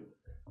project,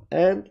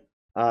 and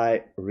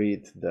I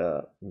read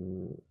the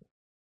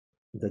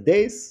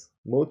days,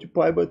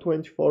 multiply by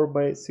 24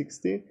 by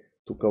 60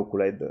 to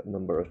calculate the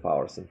number of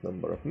hours and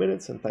number of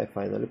minutes, and I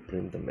finally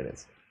print the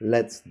minutes.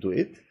 Let's do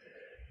it.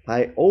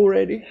 I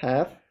already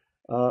have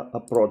a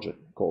project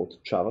called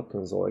Java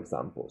Console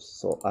Examples.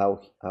 So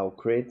I'll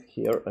create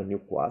here a new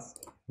class,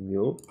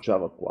 new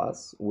Java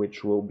class,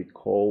 which will be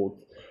called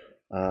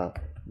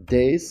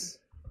days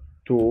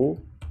to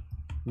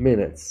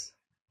minutes.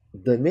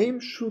 The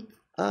name should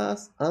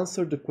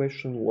answer the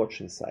question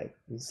watch inside.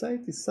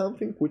 Inside is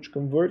something which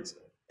converts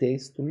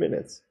days to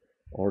minutes,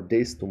 or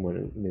days to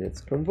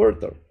minutes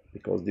converter,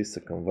 because this is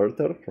a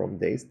converter from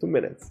days to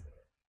minutes.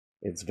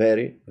 It's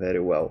very, very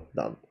well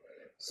done.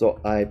 So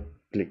I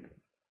click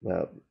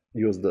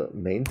use the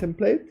main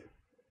template,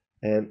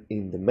 and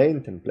in the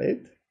main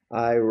template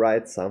I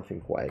write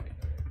something like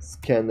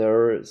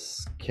scanner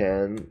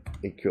scan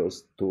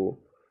equals to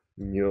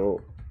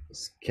new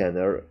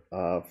scanner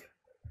of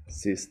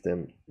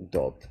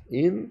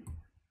system.in.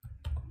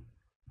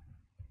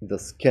 The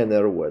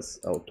scanner was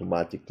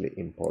automatically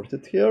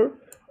imported here,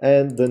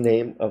 and the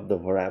name of the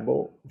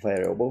variable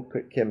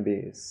can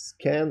be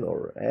scan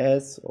or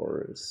s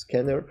or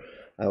scanner.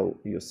 I'll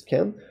use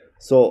scan.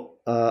 So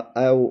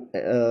I'll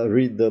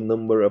read the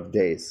number of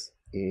days.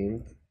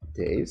 Int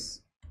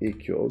days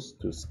equals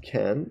to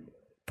scan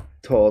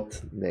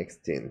dot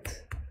next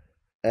int,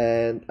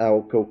 and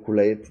I'll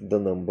calculate the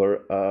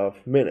number of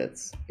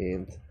minutes.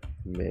 Int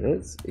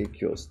minutes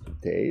equals to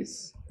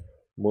days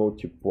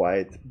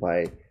multiplied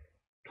by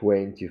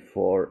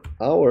 24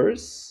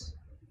 hours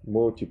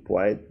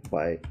multiplied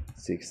by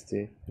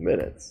 60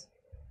 minutes.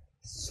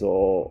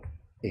 So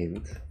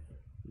int,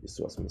 this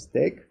was a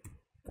mistake.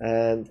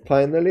 And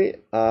finally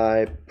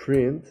I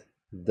print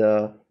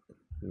the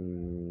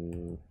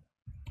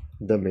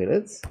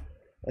minutes,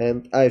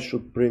 and I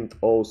should print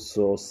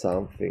also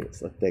something,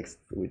 a text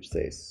which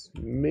says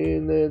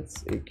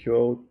minutes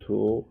equal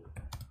to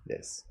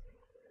this.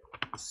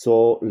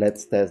 So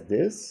let's test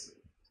this.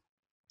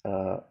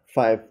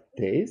 5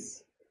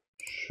 days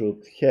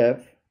should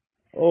have,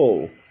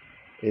 oh,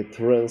 it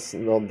runs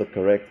not the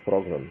correct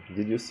program.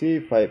 Did you see?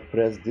 If I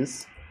press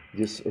this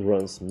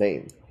runs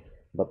main,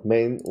 but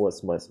main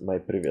was my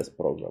previous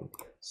program.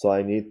 So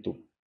I need to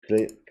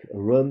click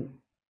run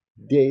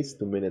days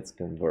to minutes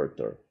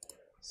converter.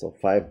 So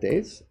 5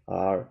 days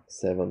are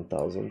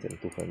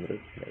 7,200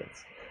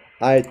 minutes.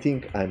 I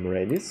think I'm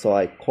ready, so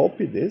I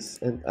copy this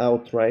and I'll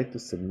try to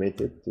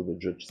submit it to the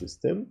judge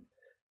system.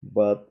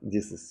 But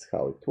this is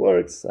how it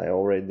works. I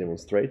already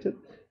demonstrated.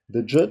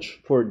 The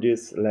judge for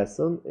this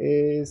lesson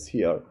is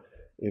here.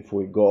 If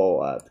we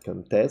go at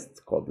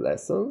contest code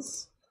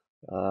lessons,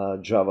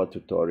 Java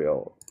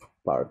tutorial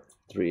part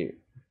 3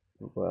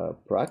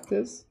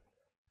 practice,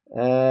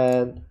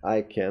 and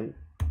I can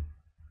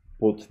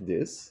put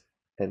this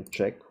and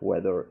check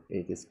whether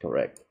it is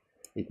correct.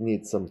 It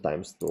needs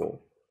sometimes to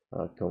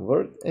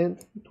convert, and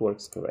it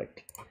works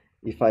correctly.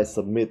 If I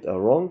submit a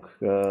wrong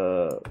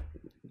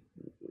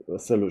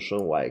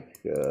solution, like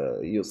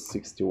use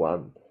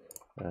 61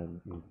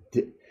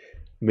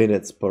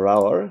 minutes per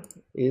hour,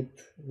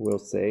 it will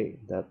say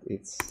that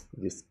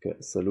this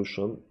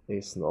solution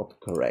is not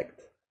correct.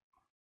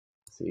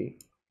 See,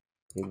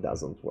 it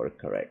doesn't work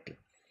correctly.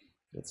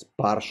 It's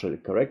partially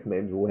correct.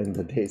 Maybe when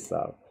the days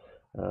are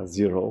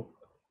 0,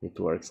 it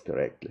works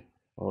correctly,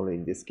 only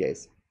in this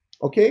case.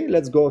 Okay,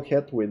 let's go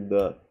ahead with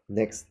the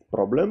next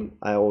problem.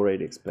 I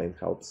already explained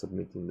how to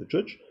submit in the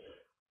judge.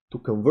 To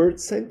convert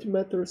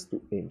centimeters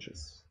to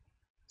inches.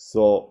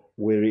 So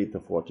we read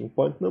a floating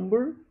point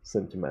number,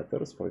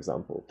 centimeters, for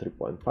example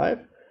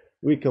 3.5.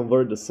 We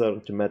convert the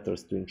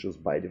centimeters to inches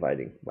by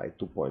dividing by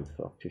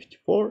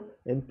 2.54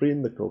 and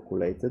print the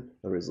calculated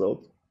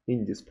result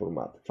in this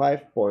format.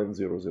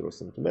 5.00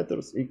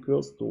 centimeters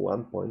equals to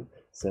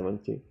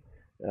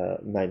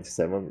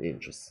 1.97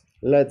 inches.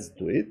 Let's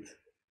do it.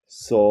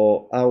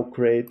 So I'll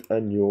create a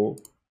new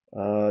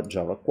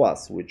Java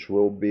class, which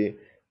will be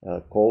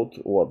called,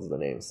 what's the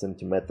name?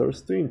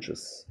 Centimeters to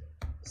inches.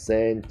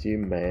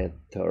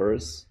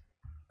 Centimeters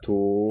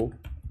to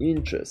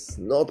inches.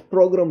 Not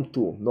program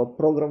 2, not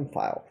program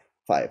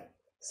 5.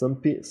 Some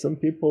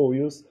people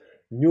use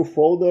new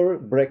folder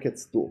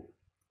brackets 2.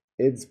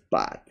 It's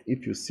bad.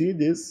 If you see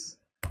this,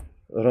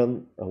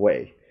 run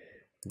away.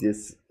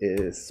 This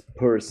is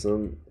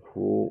person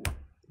who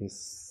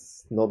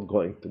is not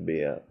going to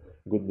be a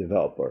good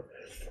developer.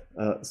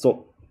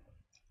 So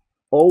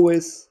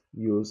always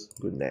use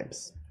good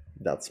names.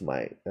 That's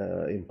my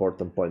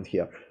important point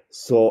here.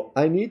 So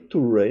I need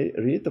to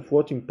read a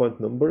floating point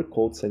number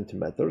called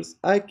centimeters.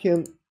 I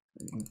can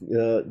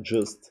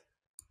just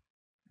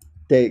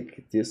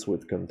take this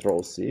with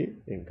Control C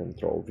and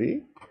Control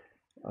V.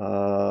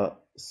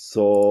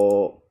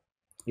 So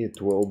it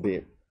will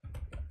be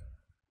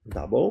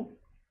double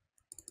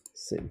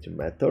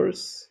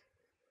centimeters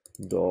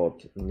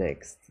dot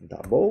next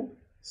double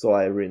So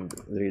I read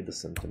the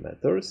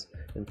centimeters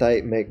and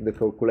I make the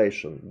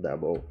calculation.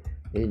 Double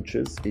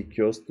inches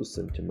equals to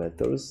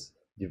centimeters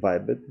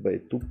divided by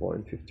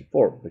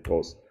 2.54,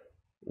 because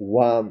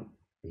 1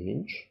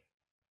 inch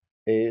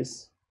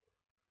is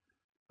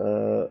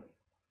 1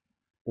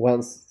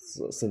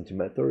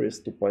 centimeter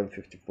is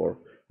 2.54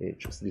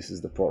 inches. This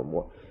is the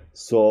formula.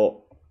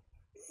 So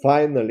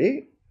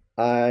finally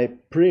I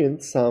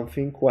print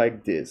something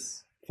like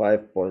this: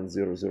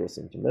 5.00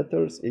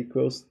 centimeters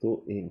equals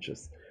 2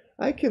 inches.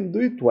 I can do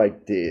it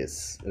like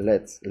this.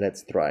 Let's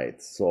try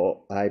it.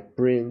 So I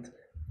print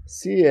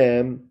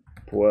cm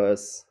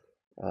plus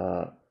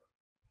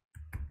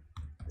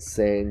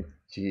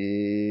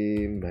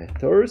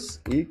centimeters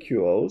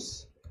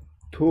equals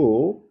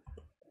 2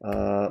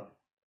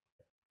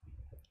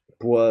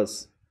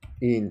 plus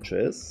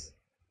inches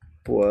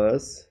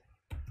plus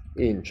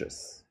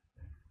inches.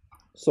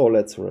 So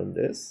let's run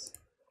this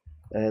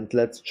and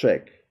let's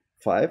check.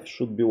 5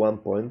 should be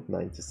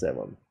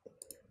 1.97.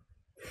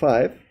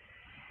 5,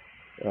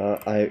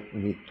 I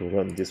need to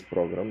run this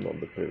program, not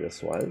the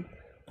previous one.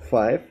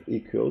 5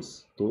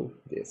 equals to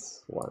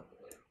this one.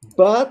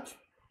 But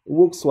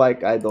looks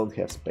like I don't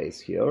have space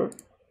here.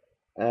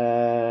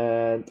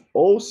 And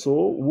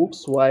also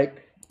looks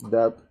like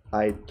that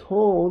I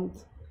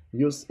don't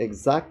use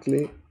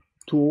exactly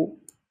 2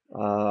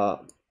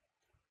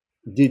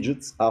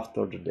 digits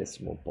after the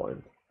decimal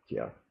point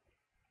here.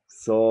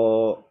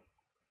 So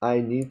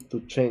I need to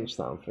change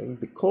something,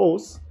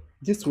 because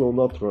this will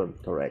not run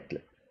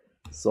correctly.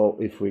 So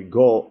if we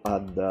go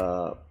at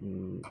the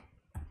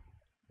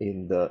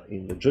in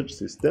the judge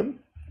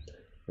system,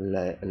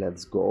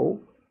 let's go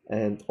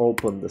and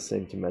open the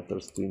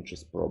centimeters to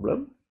inches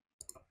problem.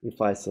 If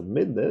I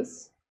submit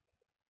this,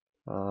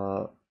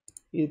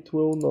 it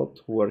will not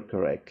work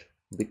correct,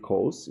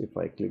 because if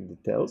I click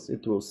details,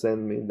 it will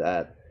send me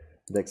that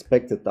the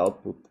expected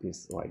output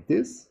is like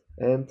this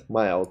and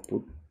my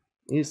output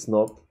is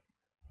not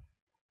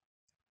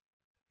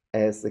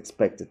as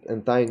expected,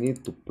 and I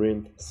need to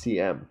print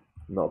cm,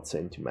 not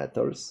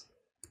centimeters.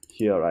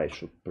 Here I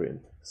should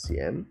print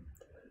cm,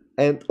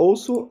 and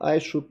also I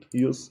should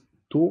use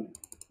 2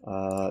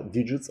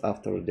 digits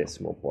after a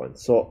decimal point.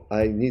 So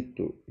I need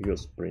to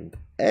use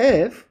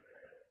printf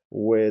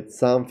with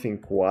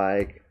something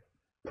like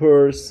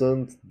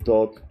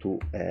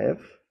 %.2f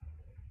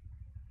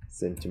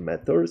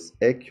centimeters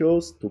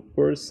equals to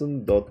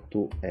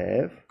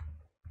 %.2f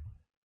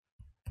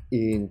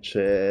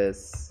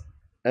inches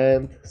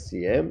and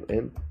cm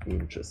and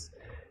inches.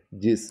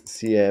 This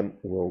cm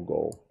will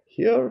go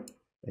here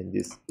and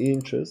this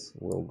inches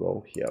will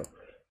go here.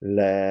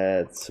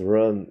 Let's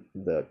run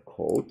the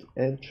code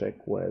and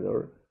check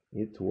whether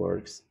it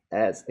works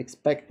as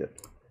expected.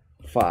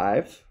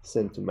 5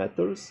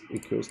 centimeters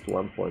equals to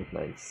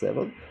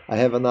 1.97. I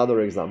have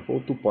another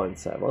example,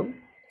 2.7.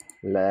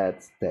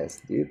 Let's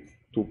test it.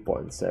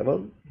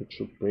 2.7. It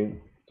should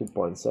print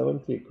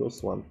 2.70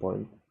 equals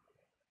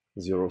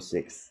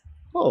 1.06.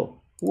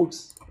 Oh,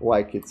 looks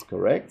like it's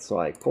correct. So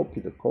I copy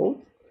the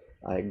code,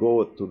 I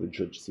go to the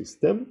judge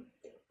system,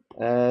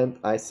 and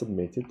I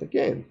submit it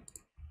again.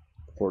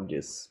 For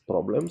this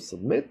problem,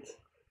 submit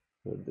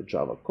with the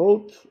Java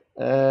code,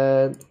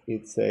 and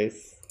it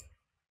says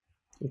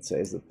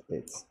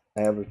that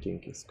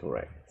everything is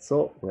correct.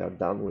 So we are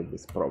done with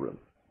this problem.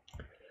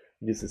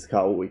 This is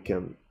how we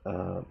can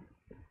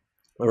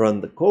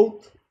run the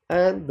code.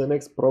 And the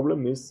next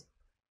problem is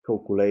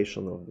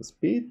calculation of the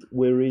speed.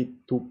 We read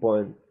 2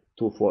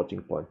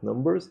 floating point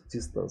numbers,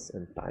 distance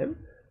and time,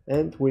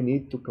 and we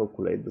need to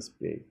calculate the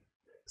speed.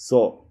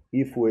 So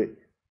if we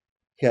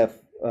have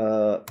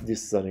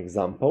this is an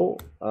example.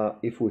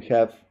 If we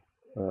have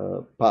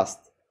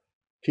passed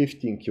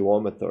 15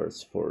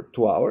 kilometers for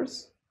 2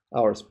 hours,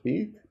 our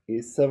speed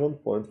is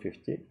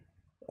 7.50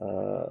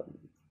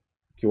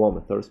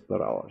 kilometers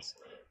per hour.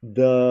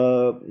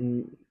 The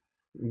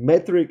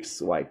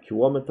metrics like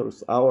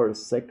kilometers,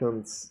 hours,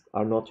 seconds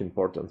are not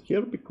important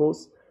here,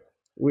 because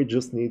we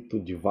just need to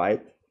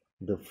divide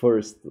the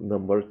first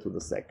number to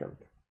the second.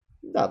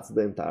 That's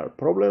the entire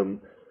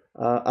problem.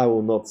 I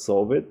will not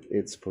solve it,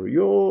 it's for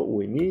you,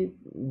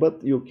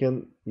 but you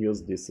can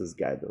use this as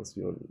guidance.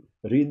 You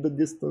read the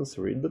distance,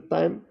 read the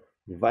time,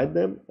 divide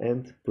them,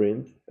 and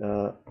print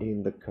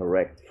in the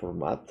correct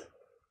format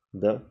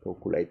the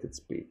calculated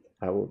speed.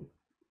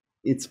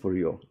 It's for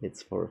you,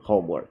 it's for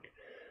homework.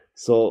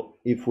 So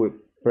if we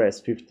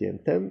press 50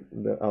 and 10,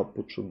 the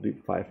output should be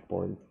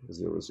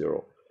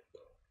 5.00.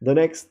 The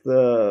next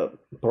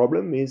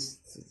problem is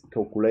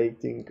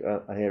calculating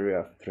an area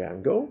of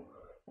triangle.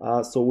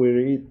 So we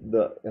read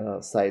the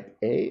side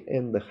A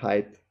and the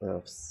height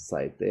of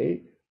side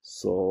A.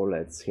 So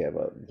let's have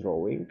a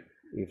drawing.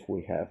 If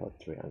we have a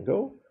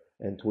triangle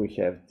and we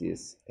have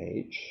this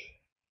H,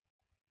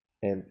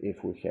 and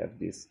if we have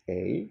this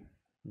A,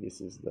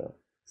 this is the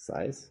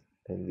size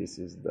and this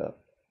is the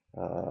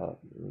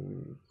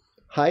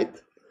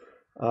height.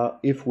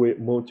 If we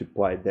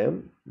multiply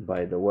them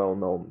by the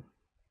well-known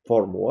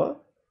formula,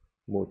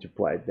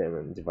 multiply them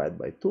and divide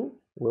by 2,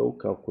 we'll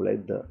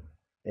calculate the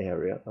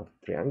area of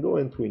triangle,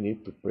 and we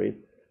need to print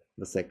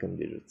the second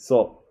digit. So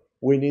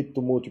we need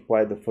to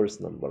multiply the first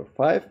number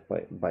 5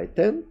 by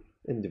 10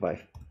 and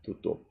divide to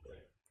 2.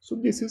 So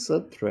this is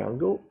a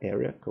triangle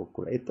area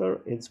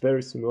calculator. It's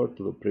very similar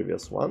to the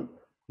previous one.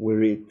 We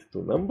read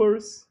two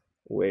numbers,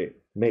 we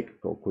make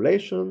a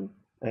calculation,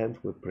 and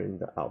we print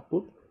the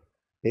output.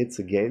 It's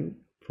again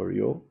for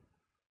you.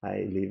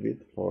 I leave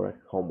it for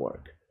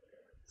homework.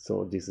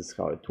 So this is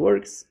how it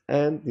works,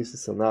 and this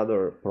is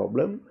another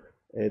problem.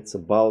 It's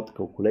about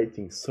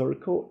calculating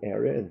circle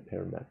area and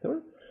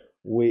perimeter.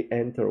 We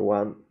enter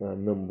one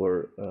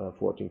number,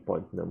 floating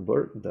point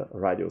number, the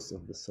radius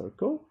of the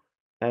circle,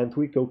 and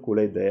we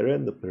calculate the area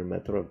and the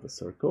perimeter of the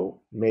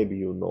circle. Maybe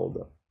you know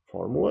the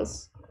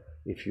formulas.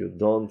 If you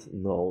don't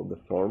know the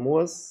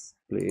formulas,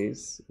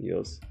 please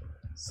use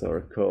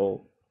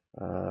circle,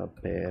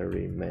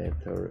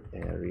 perimeter,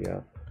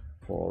 area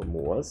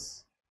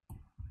formulas.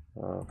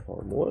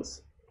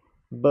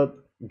 But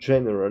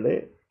generally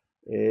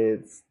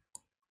it's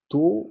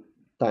 2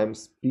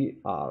 times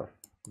PR.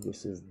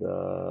 This is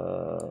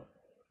the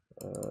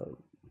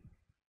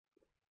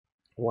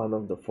one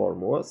of the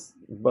formulas,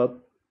 but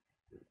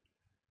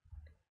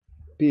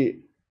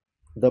P,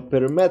 the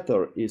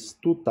perimeter is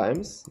 2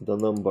 times the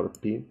number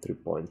P,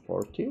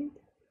 3.14,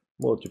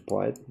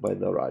 multiplied by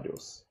the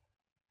radius,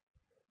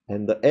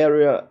 and the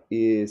area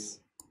is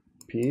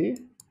P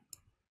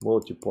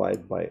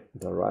multiplied by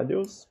the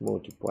radius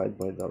multiplied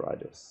by the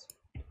radius.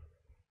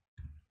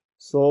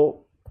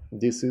 So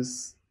this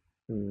is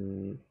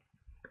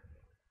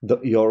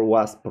your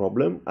last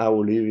problem. I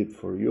will leave it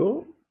for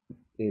you.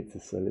 It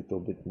is a little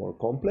bit more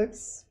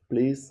complex.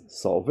 Please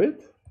solve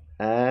it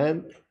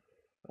and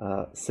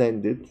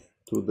send it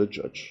to the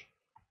judge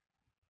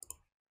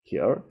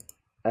here.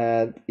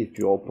 And if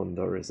you open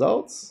the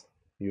results,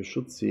 you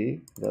should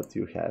see that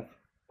you have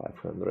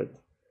 500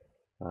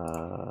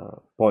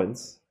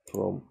 points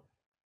from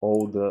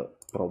all the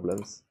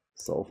problems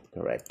solved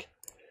correct.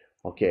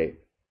 Okay,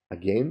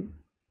 again,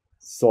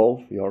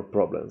 solve your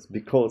problems,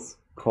 because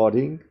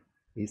coding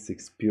is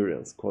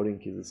experience,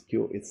 coding is a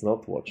skill, it's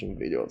not watching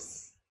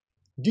videos.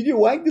 Did you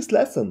like this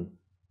lesson?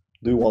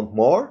 Do you want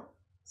more?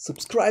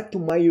 Subscribe to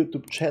my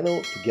YouTube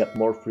channel to get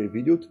more free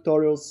video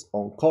tutorials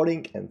on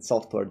coding and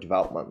software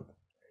development.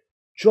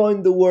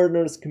 Join the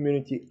learners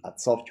community at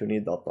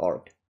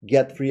softuni.org.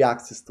 Get free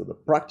access to the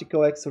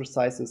practical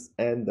exercises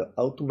and the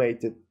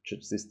automated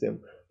judge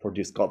system for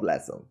this code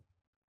lesson.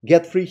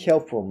 Get free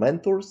help from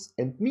mentors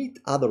and meet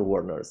other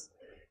learners.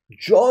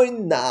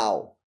 Join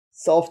now!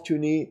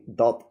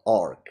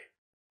 softuni.org.